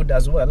quite good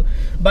as well.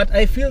 But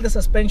I feel the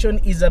suspension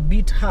is a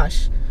bit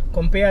harsh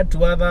compared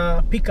to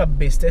other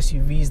pickup-based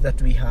SUVs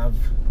that we have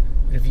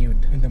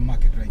reviewed In the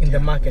market, right? in the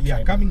market. Yeah,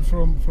 right coming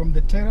from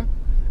the Terra,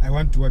 I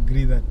want to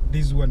agree that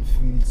this one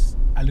feels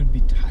a little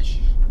bit harsh.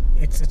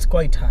 It's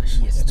quite harsh.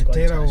 Yes, it's the quite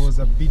Terra harsh. was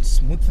a bit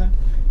smoother,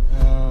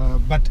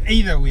 but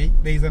either way,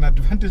 there is an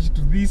advantage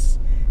to this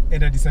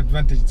and a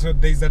disadvantage. So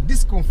there is a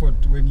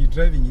discomfort when you're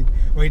driving it.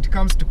 When it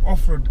comes to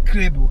off-road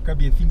cred,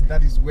 Wakabi, I think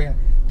that is where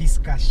this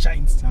car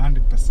shines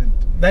 100%.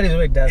 That is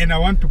what it does. And I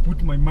want to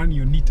put my money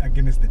on it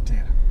against the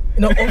Terra.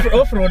 No,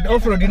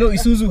 off-road, you know,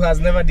 Isuzu has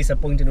never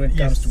disappointed when it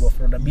comes to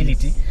off-road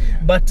ability. Yes, yeah.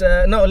 But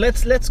now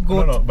let's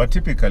go. No, but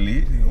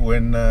typically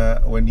when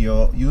an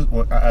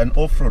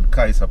off-road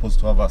car is supposed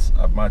to have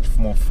a much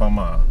more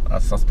firmer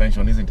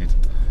suspension, isn't it,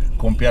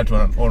 compared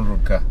to an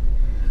on-road car?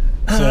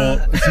 So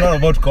it's not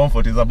about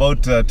comfort; it's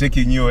about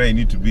taking you where you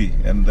need to be.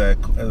 And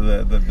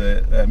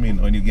I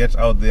mean, when you get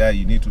out there,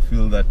 you need to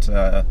feel that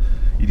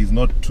it is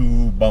not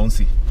too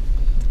bouncy,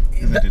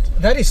 isn't it?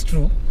 That is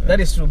true. Yeah. That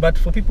is true. But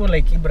for people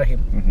like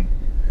Ibrahim,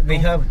 they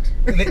have,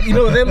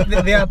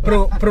 they are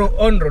pro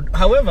on-road.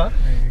 However,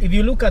 if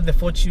you look at the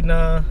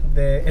Fortuner,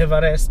 the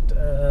Everest,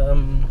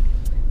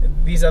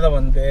 these other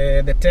one,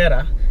 the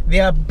Terra, they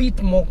are a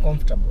bit more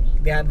comfortable.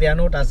 They are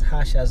not as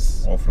harsh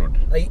as off-road.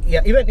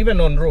 Yeah, even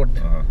on road,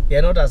 they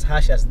are not as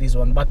harsh as this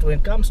one. But when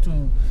it comes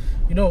to,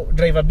 you know,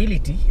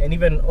 drivability and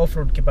even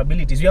off-road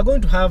capabilities, we are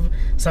going to have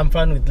some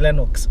fun with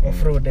Lennox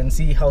off-road and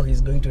see how he's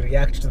going to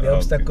react to the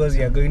obstacles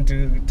you are going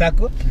to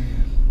tackle.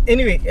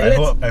 Anyway,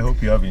 I hope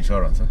you have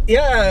insurance. Huh?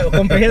 Yeah,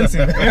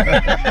 comprehensive.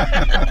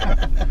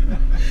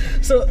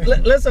 So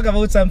let's talk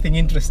about something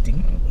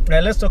interesting.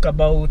 Let's talk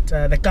about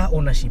the car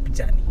ownership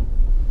journey.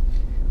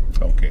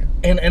 Okay.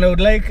 And I would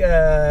like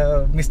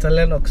Mr.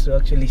 Lennox to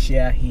actually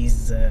share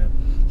his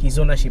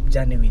ownership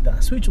journey with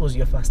us. Which was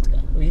your first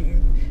car?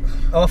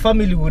 Our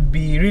family would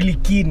be really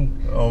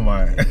keen. Oh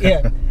my.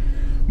 Yeah.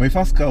 My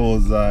first car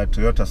was a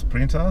Toyota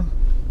Sprinter.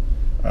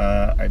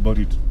 I bought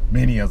it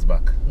many years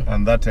back,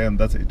 and that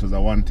time it was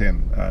a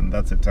 110, and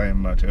that's the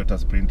time Toyota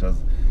Sprinters.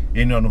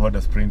 Anyone who had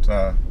a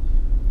Sprinter,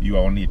 you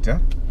are on it.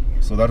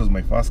 So that was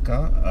my first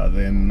car.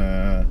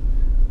 Then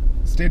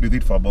stayed with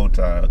it for about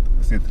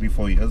say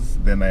 3-4 years.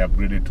 Then I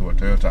upgraded to a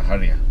Toyota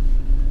Harrier,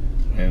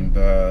 and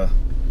the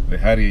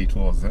Harrier it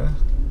was a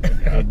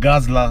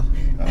Guzzler.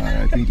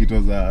 I think it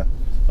was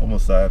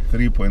almost a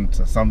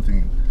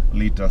 3-point-something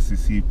liter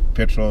cc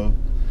petrol.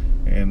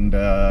 And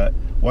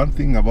one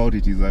thing about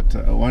it is that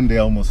one day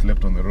I almost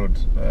slept on the road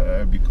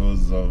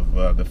because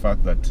of the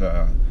fact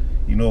that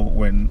you know,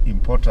 when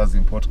importers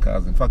import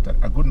cars, in fact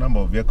a good number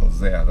of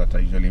vehicles there that are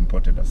usually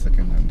imported as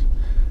second-hand,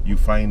 you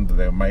find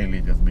the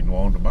mileage has been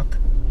wound back.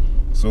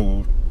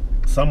 So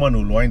someone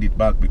will wind it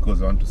back because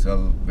they want to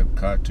sell the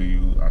car to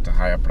you at a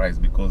higher price,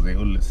 because they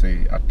always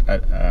say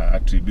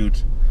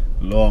attribute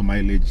lower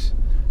mileage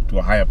to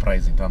a higher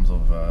price in terms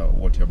of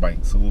what you're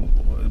buying. So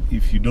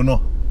if you don't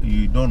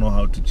know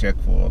how to check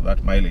for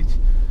that mileage.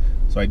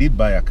 So I did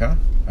buy a car.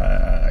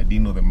 I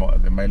didn't know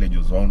the mileage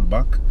was wound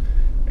back,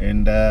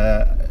 and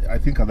I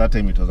think at that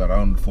time it was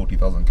around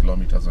 40,000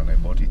 kilometers when I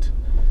bought it.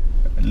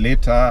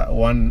 Later,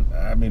 one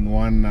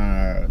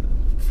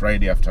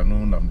Friday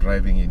afternoon, I'm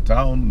driving in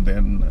town,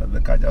 then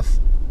the car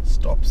just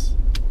stops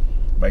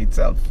by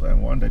itself.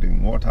 I'm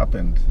wondering what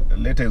happened.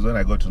 Later is when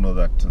I got to know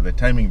that the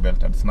timing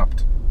belt had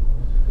snapped.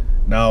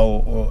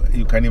 Now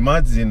you can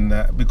imagine,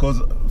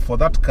 because for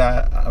that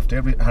car, after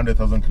every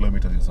 100,000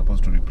 kilometers, you're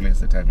supposed to replace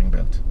the timing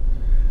belt.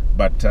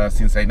 But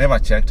since I never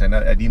checked, and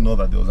I didn't know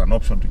that there was an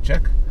option to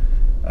check,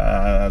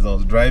 as I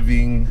was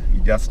driving,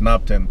 it just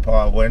snapped and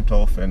power went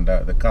off, and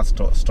the car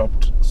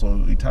stopped.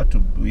 So it had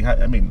to. We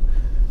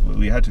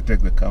had to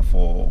take the car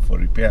for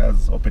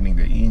repairs, opening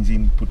the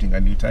engine, putting a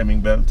new timing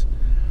belt.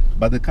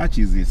 But the catch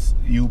is this: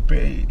 you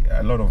pay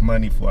a lot of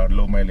money for a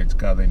low mileage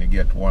car, then you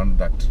get one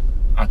that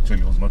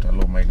actually was not a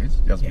low mileage,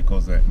 just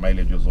because the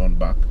mileage was on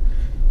back.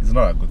 is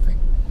not a good thing.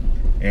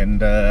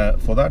 And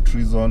for that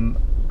reason,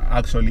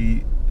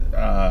 actually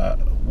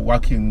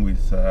working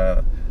with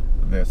the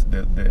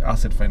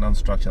asset finance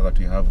structure that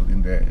we have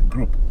within the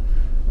group,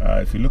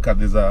 if you look at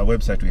this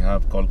website we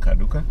have called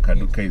Kaduka.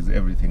 Kaduka is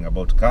everything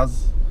about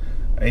cars,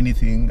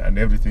 anything and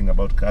everything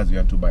about cars. You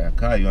want to buy a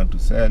car, you want to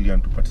sell, you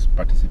want to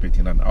participate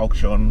in an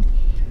auction,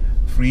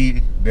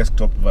 free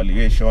desktop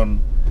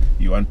valuation,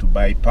 you want to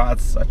buy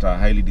parts at a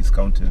highly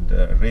discounted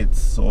rates.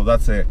 So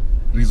that's a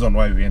reason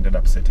why we ended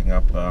up setting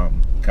up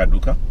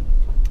Kaduka.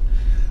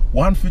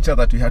 One feature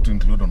that we had to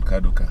include on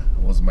Kaduka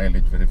was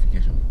mileage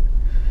verification.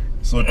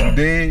 So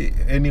today,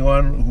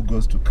 anyone who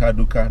goes to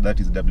Kaduka, that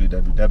is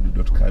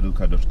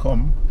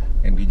www.kaduka.com,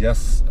 and you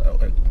just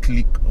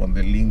click on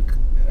the link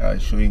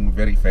showing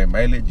verify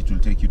mileage, it will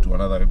take you to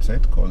another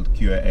website called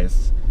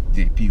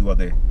QISJP, who are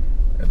the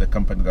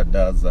company that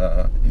does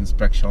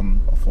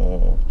inspection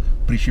for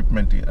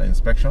pre-shipment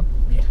inspection.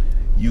 Yeah.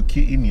 You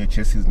key in your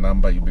chassis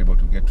number, you'll be able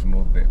to get to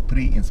know the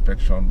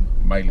pre-inspection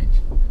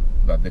mileage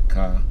that the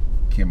car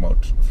came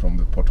out from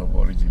the port of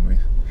origin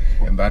with,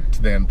 and that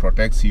then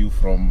protects you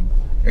from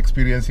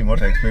experiencing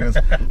what I experienced.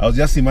 I was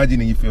just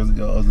imagining if I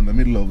was in the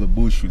middle of the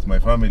bush with my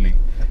family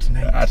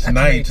at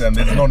night and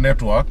there's no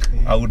network,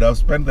 I would have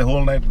spent the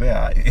whole night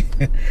there.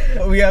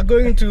 We are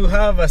going to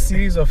have a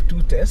series of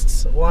 2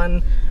 tests.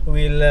 One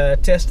will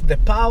test the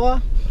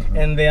power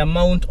and the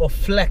amount of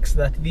flex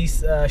that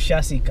this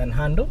chassis can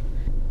handle.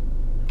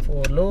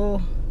 For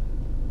low,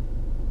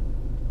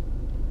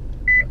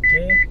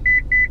 okay,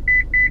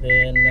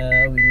 then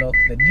we lock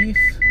the diff.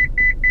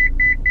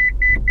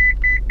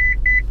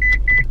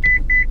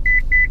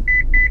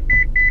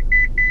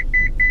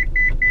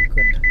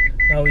 Good.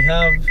 Now we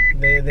have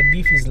the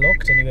diff is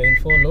locked and we are in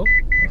 4 low.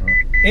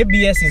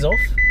 ABS is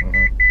off.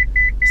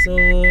 So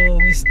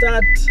we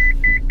start.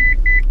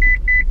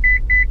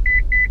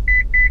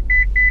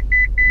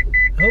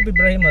 I hope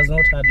Ibrahim has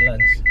not had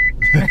lunch.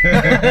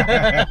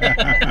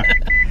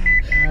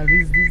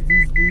 This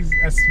is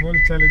a small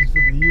challenge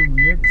for the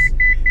UMUX.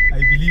 I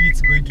believe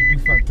it's going to do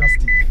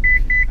fantastic.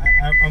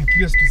 I'm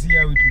curious to see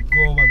how it will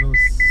go over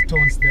those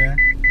stones there. I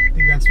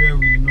think that's where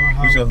we'll know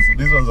how. Which ones?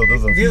 These ones or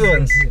those ones? These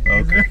ones.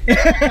 Okay.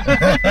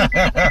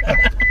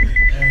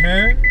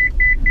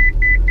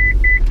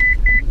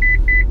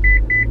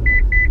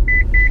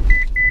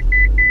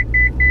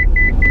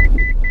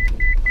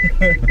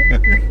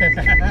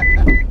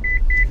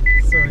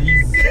 So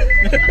easy.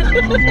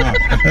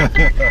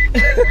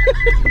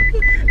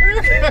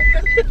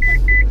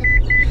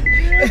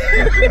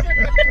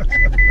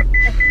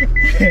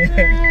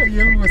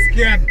 You're almost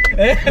scared.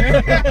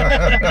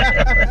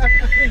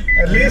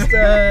 At least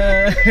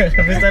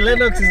Mr.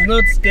 Lennox is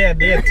not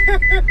scared yet.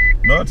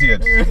 Not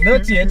yet.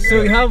 Not yet.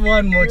 So we have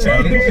one more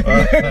challenge.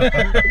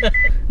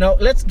 Now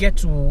let's get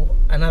to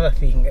another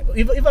thing.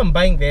 If I'm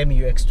buying the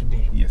MUX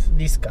today, Yes.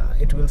 this car,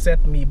 it will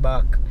set me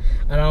back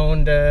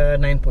around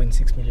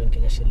 9.6 million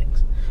Kenya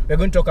shillings. We're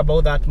going to talk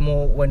about that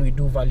more when we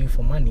do value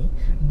for money.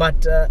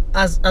 But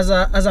as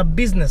a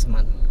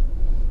businessman,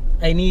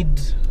 I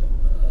need,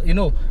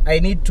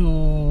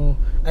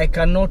 I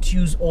cannot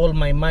use all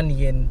my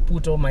money and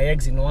put all my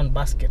eggs in one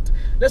basket.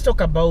 Let's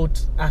talk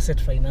about asset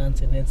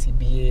finance and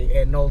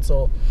NCBA, and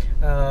also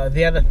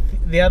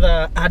the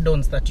other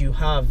add-ons that you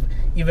have.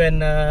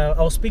 Even I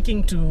was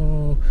speaking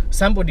to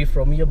somebody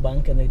from your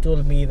bank, and they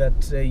told me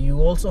that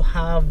you also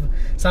have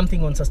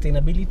something on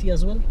sustainability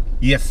as well.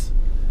 Yes.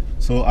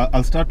 So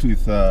I'll start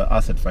with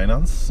asset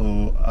finance.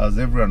 So as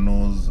everyone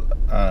knows,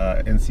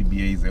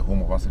 NCBA is the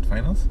home of asset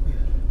finance.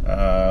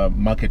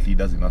 Market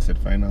leaders in asset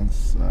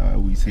finance.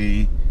 We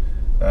say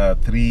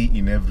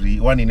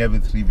 1 in every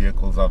 3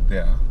 vehicles out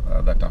there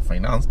that are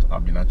financed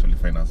have been actually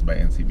financed by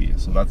NCBA.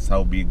 So that's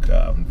how big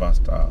and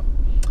vast our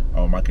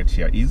market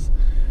share is.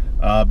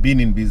 Been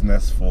in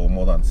business for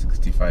more than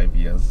 65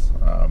 years,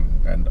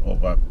 and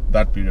over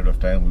that period of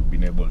time we've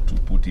been able to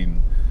put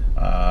in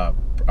a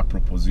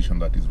proposition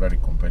that is very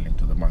compelling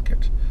to the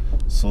market.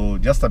 So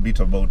just a bit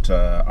about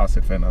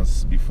asset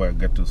finance before I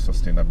get to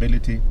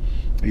sustainability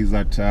is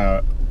that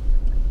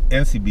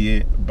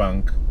NCBA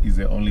Bank is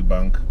the only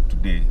bank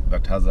today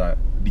that has a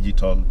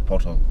digital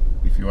portal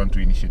if you want to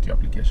initiate your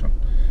application.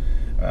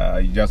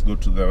 You just go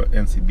to the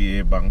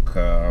NCBA Bank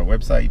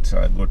website,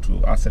 go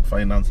to asset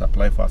finance,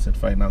 apply for asset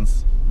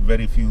finance.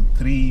 Very few,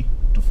 3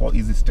 to 4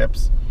 easy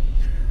steps.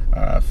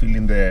 Fill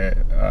in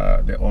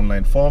the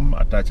online form,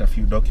 attach a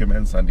few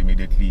documents, and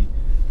immediately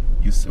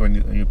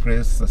when you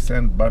press the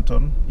send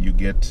button, you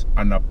get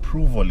an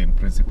approval in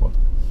principle.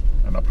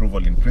 An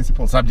approval in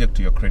principle subject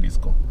to your credit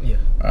score.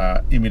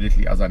 Yeah.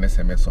 Immediately as an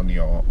SMS on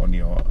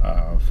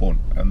your phone,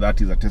 and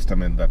that is a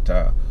testament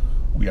that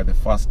we are the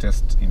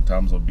fastest in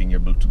terms of being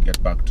able to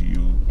get back to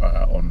you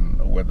on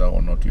whether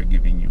or not we are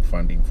giving you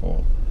funding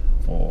for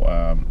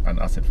an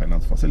asset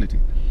finance facility.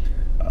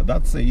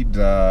 That said,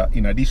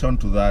 in addition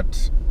to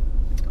that,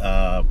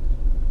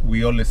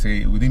 we always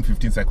say within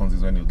 15 seconds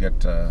is when you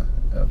get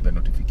the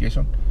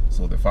notification,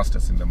 so the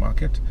fastest in the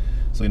market.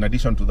 So in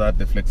addition to that,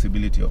 the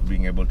flexibility of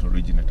being able to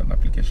originate an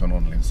application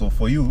online. So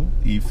for you,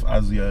 if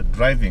as you're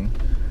driving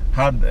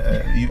had,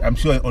 I'm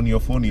sure on your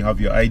phone you have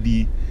your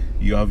ID,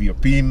 you have your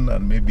PIN,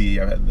 and maybe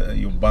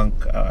your bank.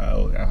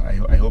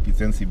 I hope it's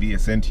NCBA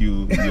sent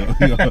you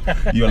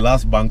your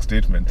last bank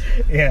statement.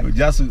 Yeah.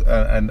 Just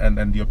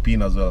and your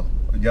PIN as well.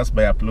 Just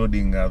by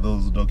uploading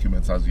those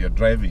documents as you're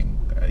driving,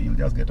 you'll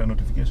just get a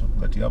notification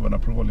that you have an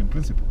approval in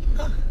principle.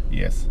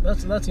 Yes.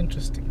 That's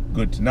interesting.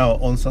 Good. Now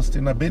on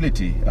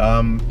sustainability,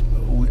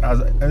 as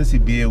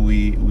NCBA,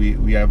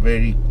 we are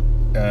very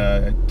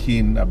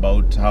keen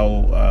about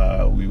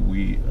how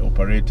we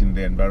operate in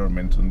the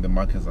environment and the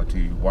markets that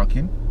we work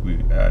in.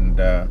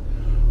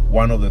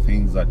 One of the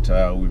things that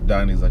we've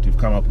done is that we've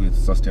come up with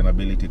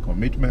sustainability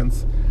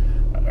commitments.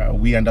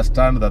 We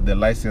understand that the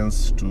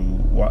license to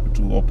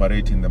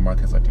operate in the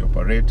markets that you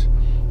operate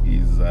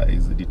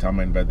is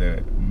determined by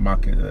the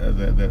market,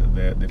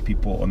 the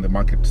people on the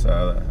market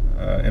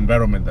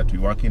environment that we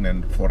work in,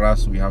 and for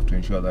us, we have to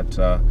ensure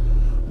that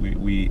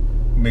we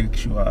make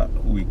sure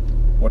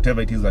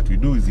whatever it is that we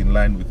do is in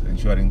line with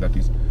ensuring that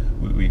we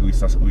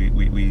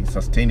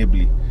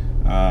sustainably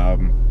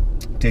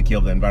take care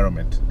of the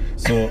environment.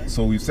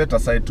 So we've set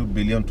aside 2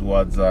 billion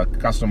towards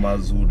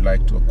customers who would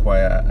like to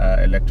acquire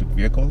electric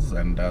vehicles,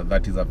 and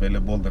that is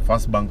available. The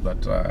first bank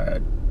that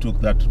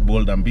took that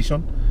bold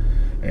ambition,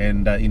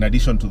 and in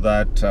addition to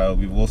that,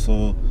 we've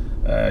also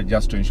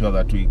just to ensure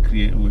that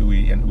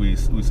we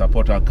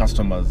support our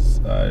customers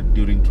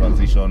during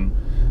transition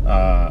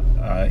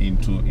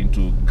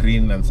into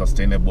green and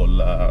sustainable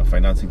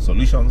financing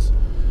solutions.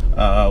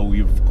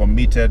 We've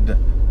committed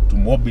to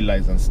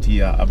mobilize and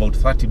steer about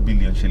 30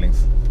 billion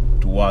shillings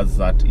towards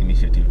that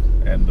initiative,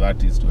 and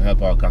that is to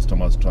help our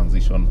customers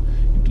transition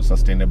into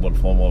sustainable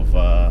form of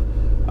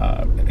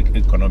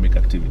economic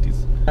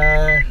activities.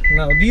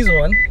 Now this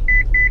one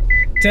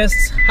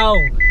tests how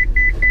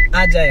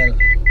agile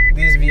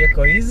this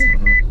vehicle is.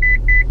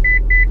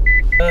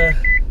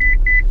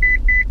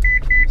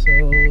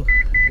 So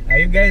are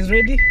you guys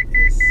ready?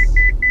 Yes.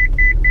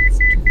 It's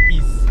too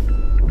easy.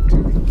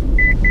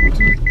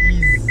 Too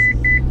easy.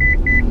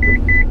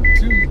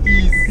 Too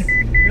easy.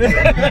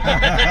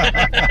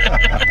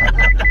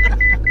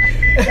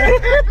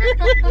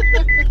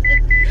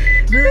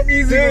 Too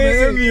easy for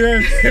the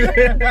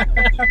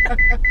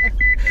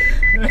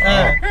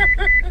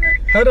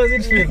How does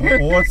it feel?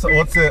 What's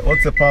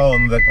the power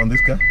on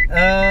this car?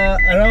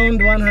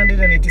 Around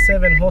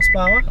 187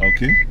 horsepower.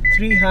 Okay.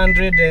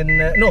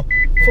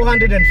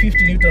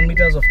 450 Newton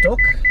meters of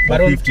torque.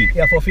 450.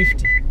 Yeah,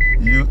 450.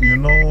 You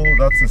know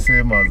that's the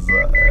same as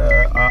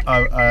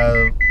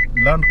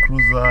Land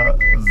Cruiser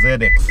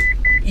ZX.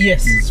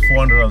 Yes. Is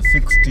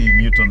 460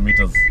 Newton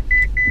meters.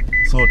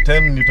 So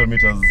 10 Newton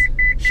meters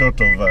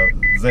short of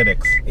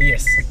ZX.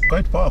 Yes.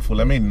 Quite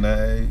powerful. I mean,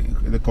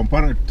 the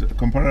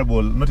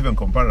comparable, not even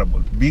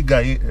comparable,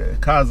 bigger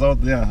cars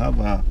out there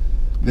have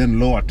then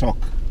lower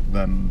torque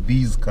than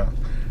these cars.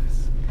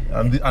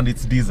 And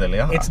it's diesel,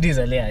 yeah? It's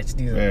diesel, yeah, it's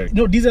diesel.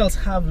 No, diesels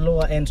have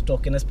lower end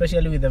torque, and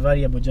especially with the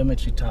variable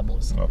geometry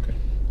turbos. Okay.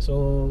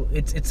 So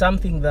it's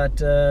something that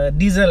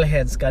diesel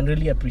heads can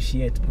really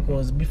appreciate,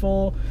 because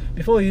before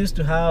we used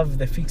to have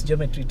the fixed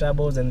geometry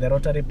turbos and the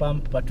rotary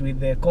pump, but with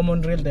the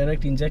common rail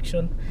direct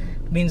injection,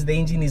 means the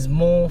engine is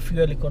more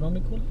fuel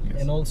economical, yes,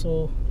 and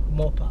also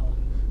more power.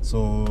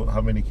 So how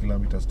many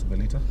kilometers to the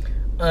liter?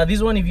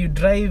 This one, if you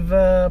drive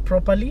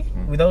properly,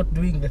 without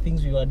doing the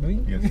things we were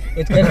doing, yes,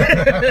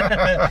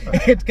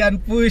 it can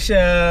push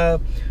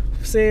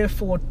say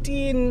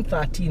 14,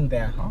 13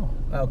 there.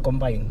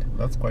 Combined.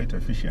 That's quite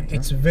efficient.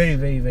 It's very,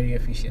 very, very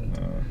efficient.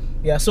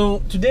 Yeah,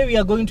 so today we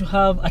are going to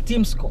have a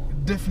team score.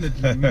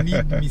 Definitely, we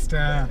need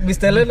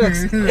Mr.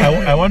 Lennox.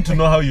 I want to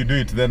know how you do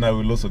it, then I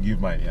will also give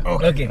mine. Yeah.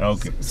 Okay.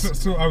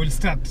 So I will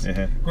start,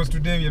 because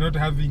today we are not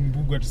having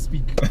Bugwa to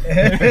speak.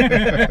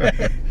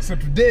 So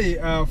today,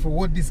 for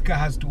what this car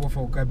has to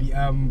offer, Okabi,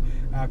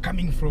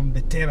 coming from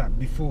the Terra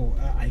before,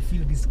 I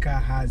feel this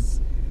car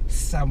has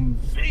some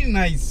very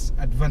nice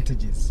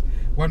advantages.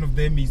 One of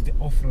them is the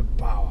off-road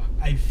power.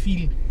 I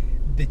feel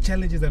the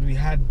challenges that we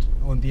had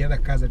on the other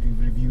cars that we've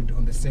reviewed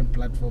on the same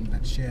platform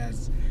that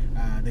shares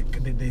the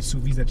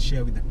SUVs that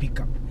share with the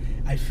pickup,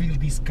 I feel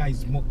this car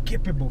is more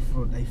capable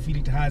off-road. I feel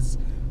it has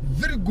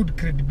very good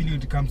credibility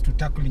when it comes to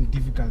tackling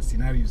difficult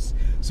scenarios.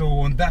 So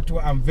on that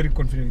one, I'm very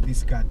confident with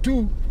this car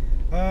too.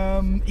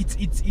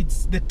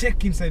 It's the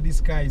tech inside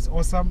this car is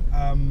awesome.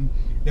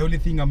 The only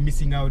thing I'm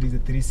missing out is the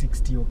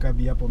 360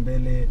 Okabi up on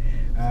Bele.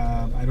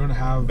 I don't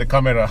have the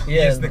camera.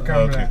 Yes, the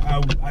camera.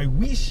 Okay. I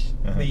wish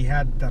they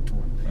had that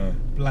one.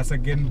 Plus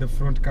again the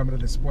front camera,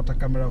 the spotter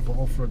camera for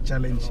off-road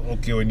challenge.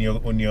 Okay, when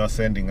you're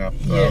ascending up.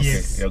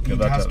 Yes, okay,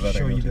 it has to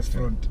show you the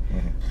front.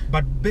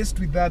 But best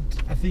with that,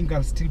 I think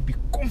I'll still be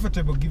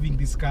comfortable giving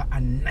this car a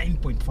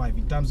 9.5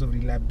 in terms of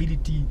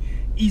reliability,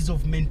 ease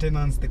of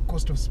maintenance, the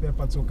cost of spare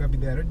parts Okabi,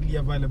 they are readily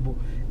available,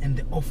 and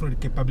the off-road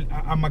capability.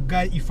 I'm a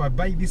guy, if I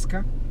buy this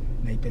car,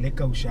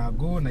 naipeleka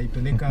ushago,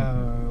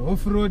 naipeleka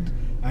off-road,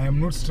 I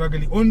am not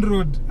struggling.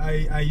 On-road,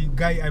 I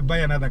buy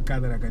another car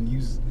that I can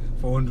use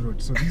for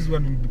on-road. So this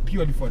one will be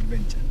purely for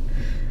adventure.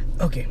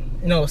 Okay,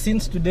 No,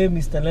 since today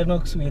Mr.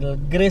 Lennox will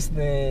grace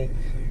the,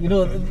 you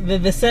know,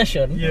 the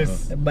session,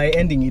 Yes. by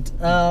ending it.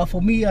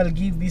 For me, I'll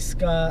give this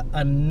car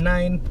a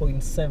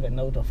 9.7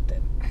 out of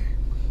 10.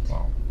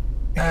 Wow.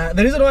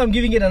 The reason why I'm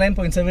giving it a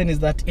 9.7 is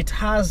that it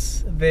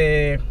has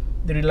the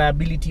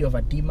reliability of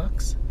a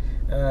D-Max,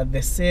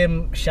 the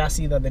same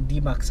chassis that the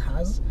D-Max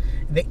has,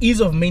 the ease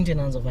of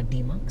maintenance of a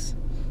D-Max,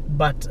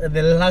 but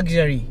the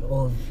luxury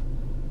of,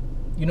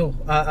 you know,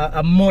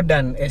 a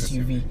modern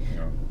SUV.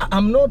 Yeah.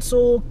 I'm not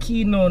so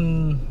keen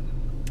on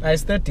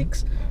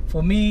aesthetics.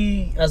 For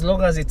me, as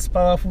long as it's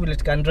powerful,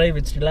 it can drive,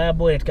 it's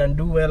reliable, it can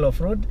do well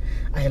off-road,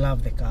 I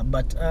love the car.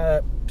 But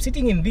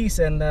sitting in this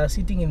and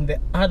sitting in the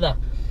other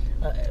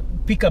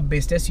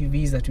pickup-based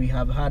SUVs that we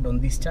have had on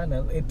this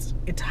channel,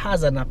 it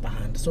has an upper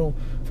hand. So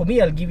for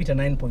me, I'll give it a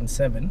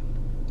 9.7.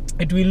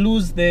 It will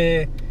lose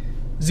the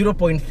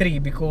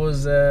 0.3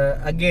 because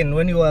again,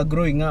 when you are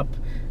growing up,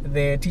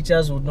 the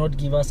teachers would not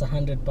give us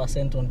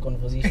 100% on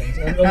conversations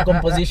on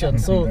composition,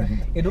 so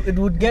it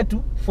would get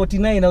to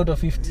 49 out of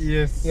 50.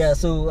 Yes. Yeah,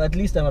 so at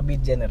least I'm a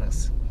bit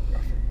generous.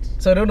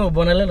 So I don't know,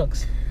 Bona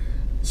Lennox.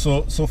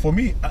 So for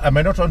me, I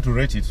might not want to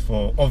rate it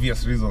for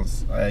obvious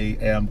reasons. I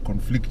am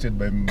conflicted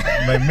by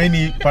my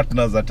many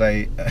partners that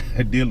I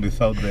deal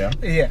with out there.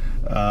 Yeah.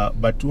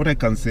 But what I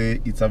can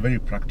say, it's a very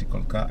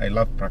practical car. I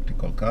love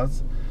practical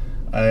cars,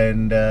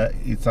 and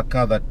it's a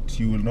car that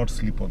you will not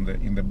sleep on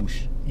in the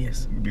bush.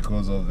 Yes.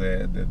 Because of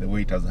the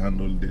way it has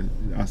handled the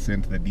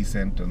ascent, the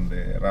descent, and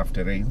the rough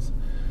terrains.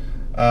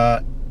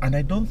 And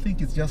I don't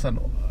think it's just an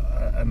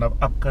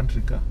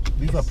upcountry car.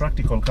 This is a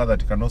practical car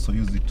that you can also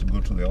use it to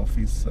go to the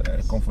office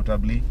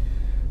comfortably.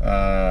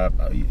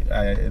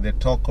 The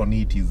torque on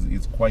it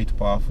is quite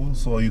powerful,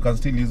 so you can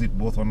still use it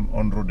both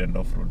on road and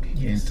off road,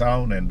 in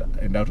town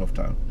and out of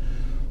town.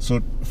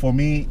 So for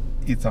me,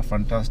 it's a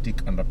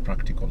fantastic and a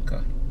practical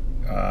car.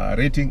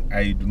 Rating,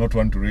 I do not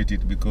want to rate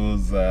it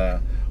because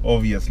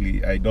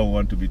obviously I don't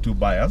want to be too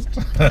biased,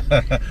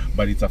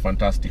 but it's a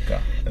fantastic car.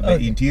 The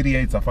interior,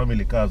 it's a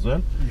family car as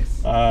well. Yes.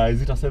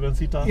 Is it a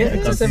 7-seater? Yeah,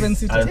 it's a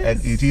 7-seater.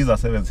 It is a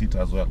 7-seater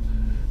as well.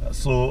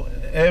 So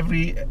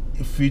every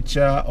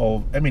feature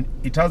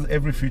it has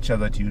every feature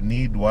that you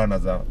need. One,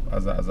 as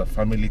a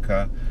family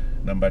car.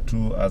 Number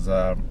two, as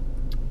a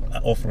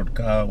off-road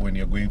car when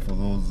you're going for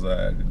those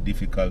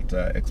difficult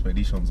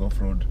expeditions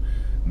off-road.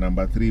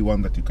 Number three,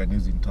 one that you can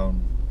use in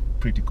town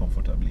pretty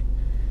comfortably.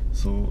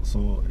 So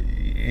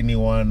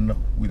anyone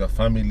with a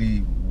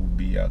family would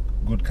be a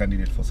good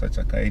candidate for such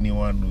a car.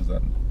 Anyone who's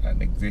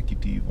an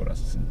executive or a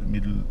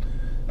middle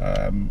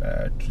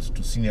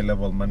to senior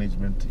level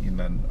management in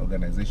an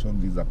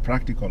organization, this is a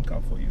practical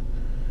car for you.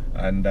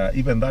 And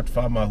even that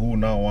farmer who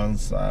now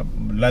wants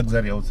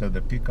luxury outside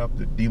the pickup,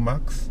 the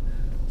D-Max,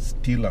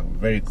 still a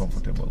very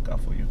comfortable car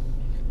for you.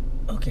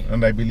 Okay.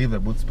 And I believe the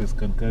boot space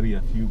can carry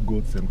a few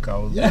goats and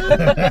cows. No,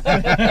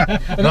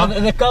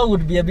 the car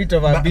would be a bit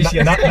of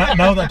ambitious.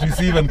 Now that we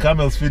see even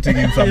camels fitting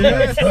in some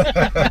cars.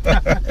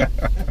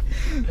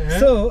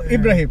 So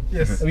Ibrahim,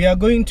 yes, we are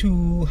going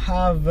to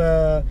have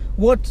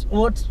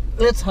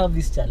let's have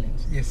this challenge.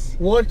 Yes.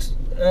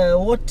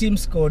 What team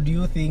score do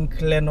you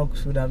think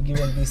Lennox would have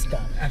given this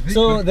car?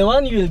 So the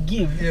one you'll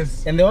give,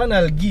 yes, and the one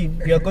I'll give,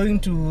 we are going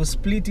to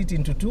split it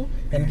into two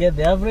and get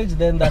the average.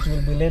 Then that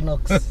will be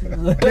Lennox.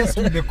 Based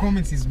on the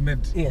comments he's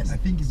made, yes, I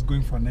think he's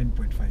going for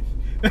 9.5.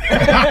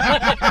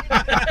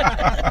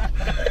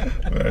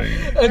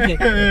 Okay,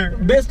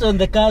 based on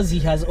the cars he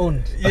has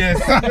owned.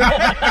 Yes.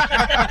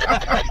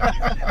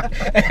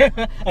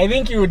 I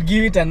think you would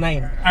give it a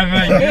 9. A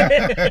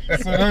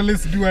 9. So now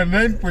let's do a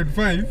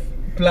 9.5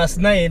 plus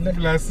 9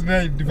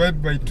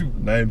 divided by 2.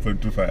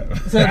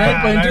 9.25. So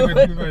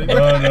 9.25.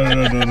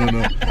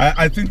 No.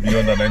 I think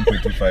beyond the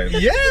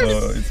 9.25. Yes.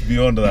 So it's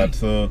beyond that.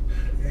 So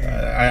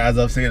as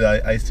I've said,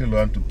 I still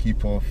want to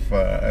keep off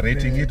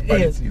rating it, but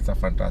yes, it's a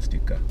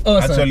fantastic car.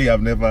 Awesome. Actually,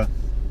 I've never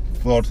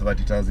thought that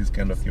it has this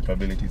kind of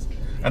capabilities.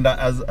 And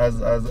as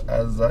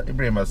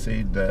Ibrahim has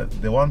said,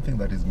 the one thing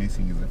that is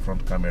missing is the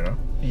front camera.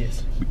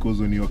 Yes. Because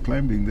when you're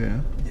climbing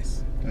there,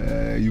 yes,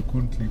 you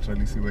couldn't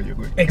literally see where you're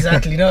going.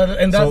 Exactly. No,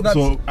 and that's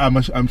so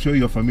I'm sure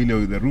you're familiar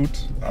with the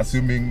route,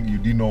 assuming you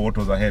didn't know what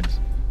was ahead.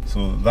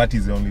 So that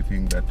is the only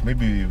thing that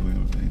maybe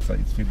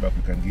it's feedback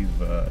we can give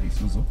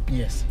ISUZU.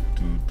 Yes.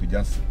 To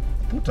just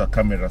put a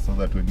camera so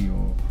that when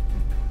your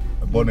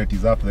bonnet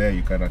is up there,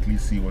 you can at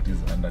least see what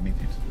is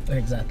underneath it.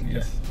 Exactly.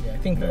 Yes. Yeah. I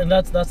think and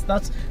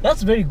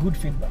that's very good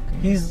feedback.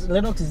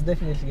 Lennox is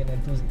definitely an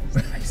enthusiast.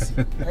 I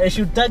see. I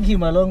should tag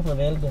him along for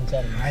the Elgon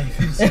challenge. I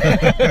feel so.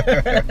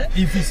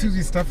 If ISUZU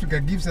East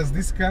Africa gives us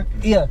this car,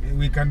 yeah,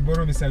 we can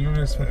borrow Mr.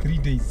 Lennox for 3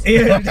 days.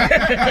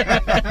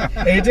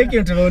 You take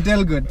him to Mount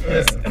Elgon.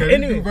 Yes.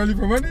 Anyway, do value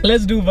for money?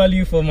 Let's do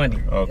value for money.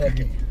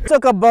 Okay.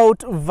 Talk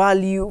about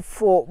value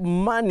for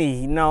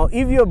money. Now,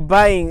 if you're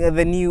buying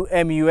the new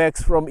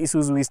MUX from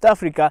ISUZU East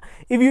Africa,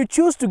 if you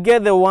choose to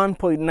get the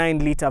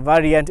 1.9 litre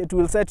variant, it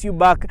will set you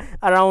back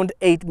around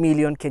 8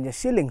 million Kenya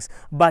shillings.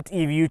 But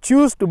if you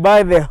choose to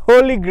buy the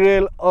holy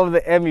grail of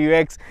the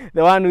MUX,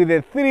 the one with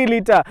the 3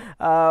 litre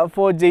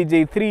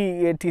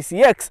 4JJ3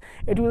 TCX,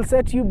 it will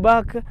set you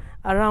back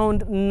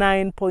around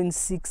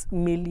 9.6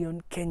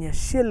 million Kenya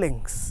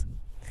shillings.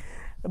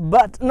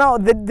 But now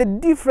the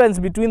difference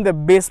between the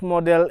base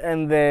model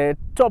and the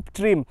top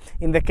trim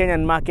in the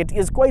Kenyan market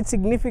is quite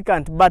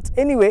significant. But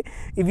anyway,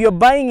 if you're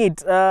buying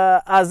it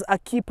as a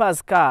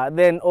keeper's car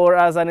then, or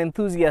as an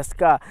enthusiast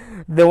car,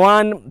 the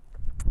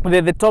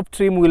top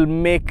trim will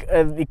make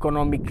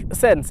economic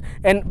sense.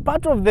 And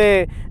part of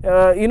the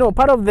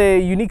part of the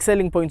unique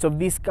selling points of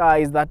this car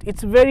is that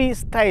it's very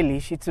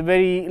stylish, it's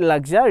very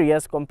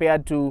luxurious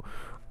compared to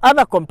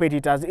other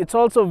competitors. It's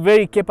also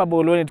very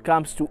capable when it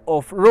comes to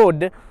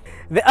off-road.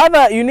 The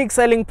other unique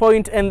selling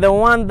point, and the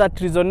one that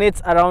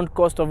resonates around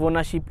cost of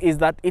ownership, is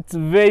that it's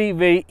very,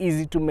 very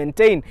easy to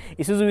maintain.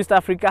 Isuzu East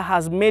Africa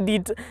has made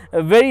it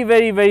very,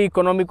 very, very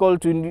economical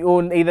to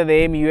own either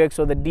the MUX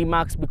or the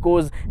D-Max,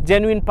 because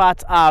genuine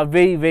parts are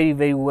very, very,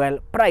 very well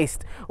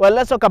priced. Well,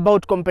 let's talk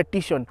about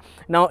competition.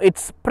 Now,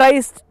 it's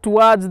priced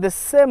towards the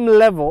same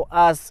level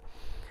as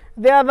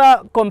the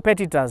other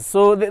competitors,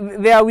 so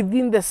they are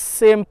within the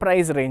same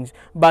price range.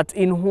 But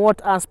in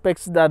what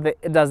aspects does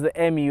the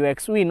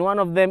MUX win? One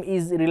of them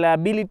is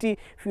reliability,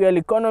 fuel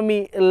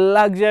economy,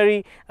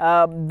 luxury,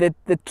 the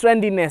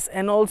trendiness,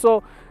 and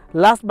also,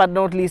 last but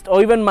not least,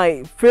 or even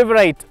my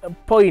favorite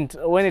point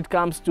when it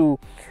comes to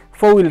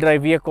four-wheel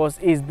drive vehicles,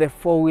 is the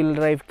four-wheel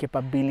drive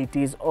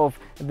capabilities of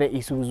the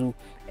Isuzu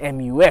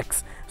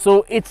MUX.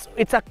 So it's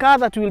a car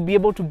that will be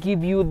able to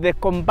give you the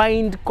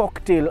combined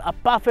cocktail, a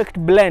perfect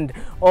blend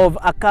of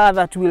a car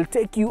that will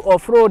take you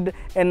off-road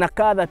and a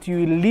car that you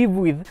will live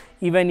with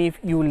even if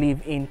you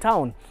live in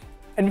town.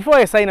 And before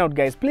I sign out,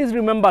 guys, please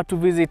remember to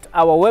visit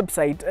our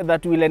website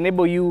that will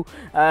enable you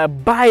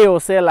buy or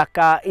sell a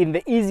car in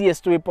the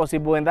easiest way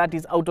possible, and that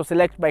is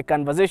AUTOSELECT by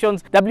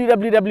Conversations,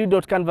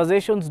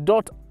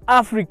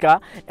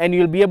 www.conversations.africa, and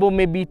you'll be able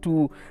maybe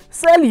to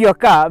sell your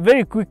car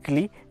very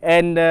quickly,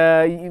 and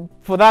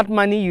for that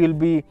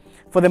money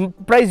for the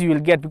price you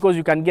will get, because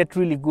you can get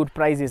really good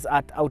prices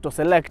at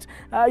AUTOSELECT,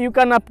 you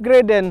can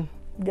upgrade and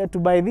get to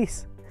buy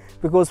this.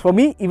 Because for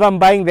me, if I'm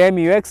buying the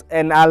MUX,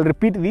 and I'll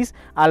repeat this,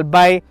 I'll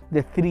buy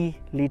the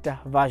 3-liter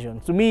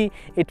version. To me,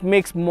 it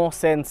makes more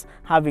sense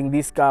having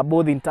this car,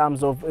 both in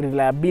terms of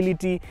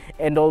reliability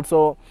and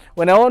also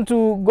when I want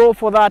to go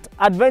for that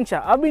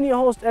adventure. I've been your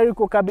host, Eric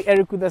Okabi,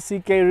 Eric with a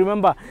CK.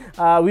 Remember,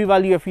 we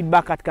value your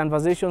feedback at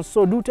Conversations,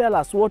 so do tell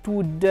us what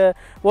do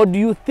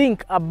you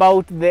think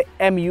about the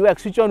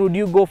MUX? Which one would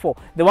you go for,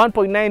 the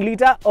 1.9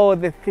 liter or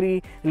the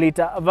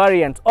 3-liter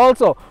variant?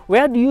 Also,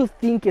 where do you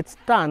think it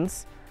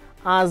stands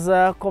as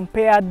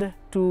compared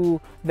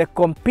to the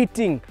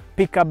competing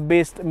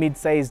pickup-based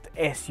mid-sized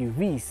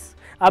SUVs?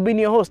 I've been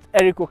your host,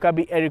 Eric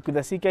Okabi, Eric with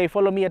a CK.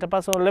 Follow me at a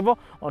personal level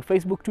on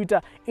Facebook,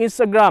 Twitter,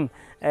 Instagram,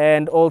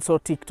 and also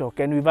TikTok.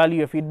 And we value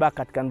your feedback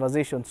at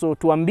Conversation. So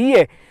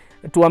tuambie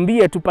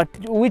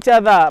which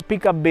other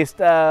pickup-based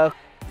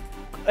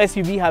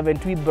SUV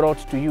haven't we brought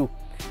to you?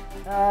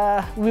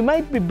 We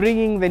might be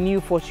bringing the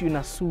new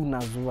Fortuner soon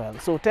as well.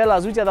 So tell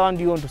us which other one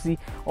do you want to see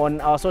on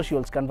our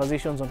socials,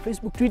 Conversations on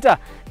Facebook, Twitter,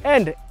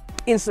 and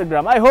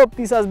Instagram. I hope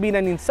this has been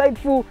an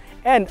insightful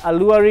and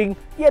alluring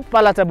yet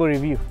palatable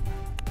review.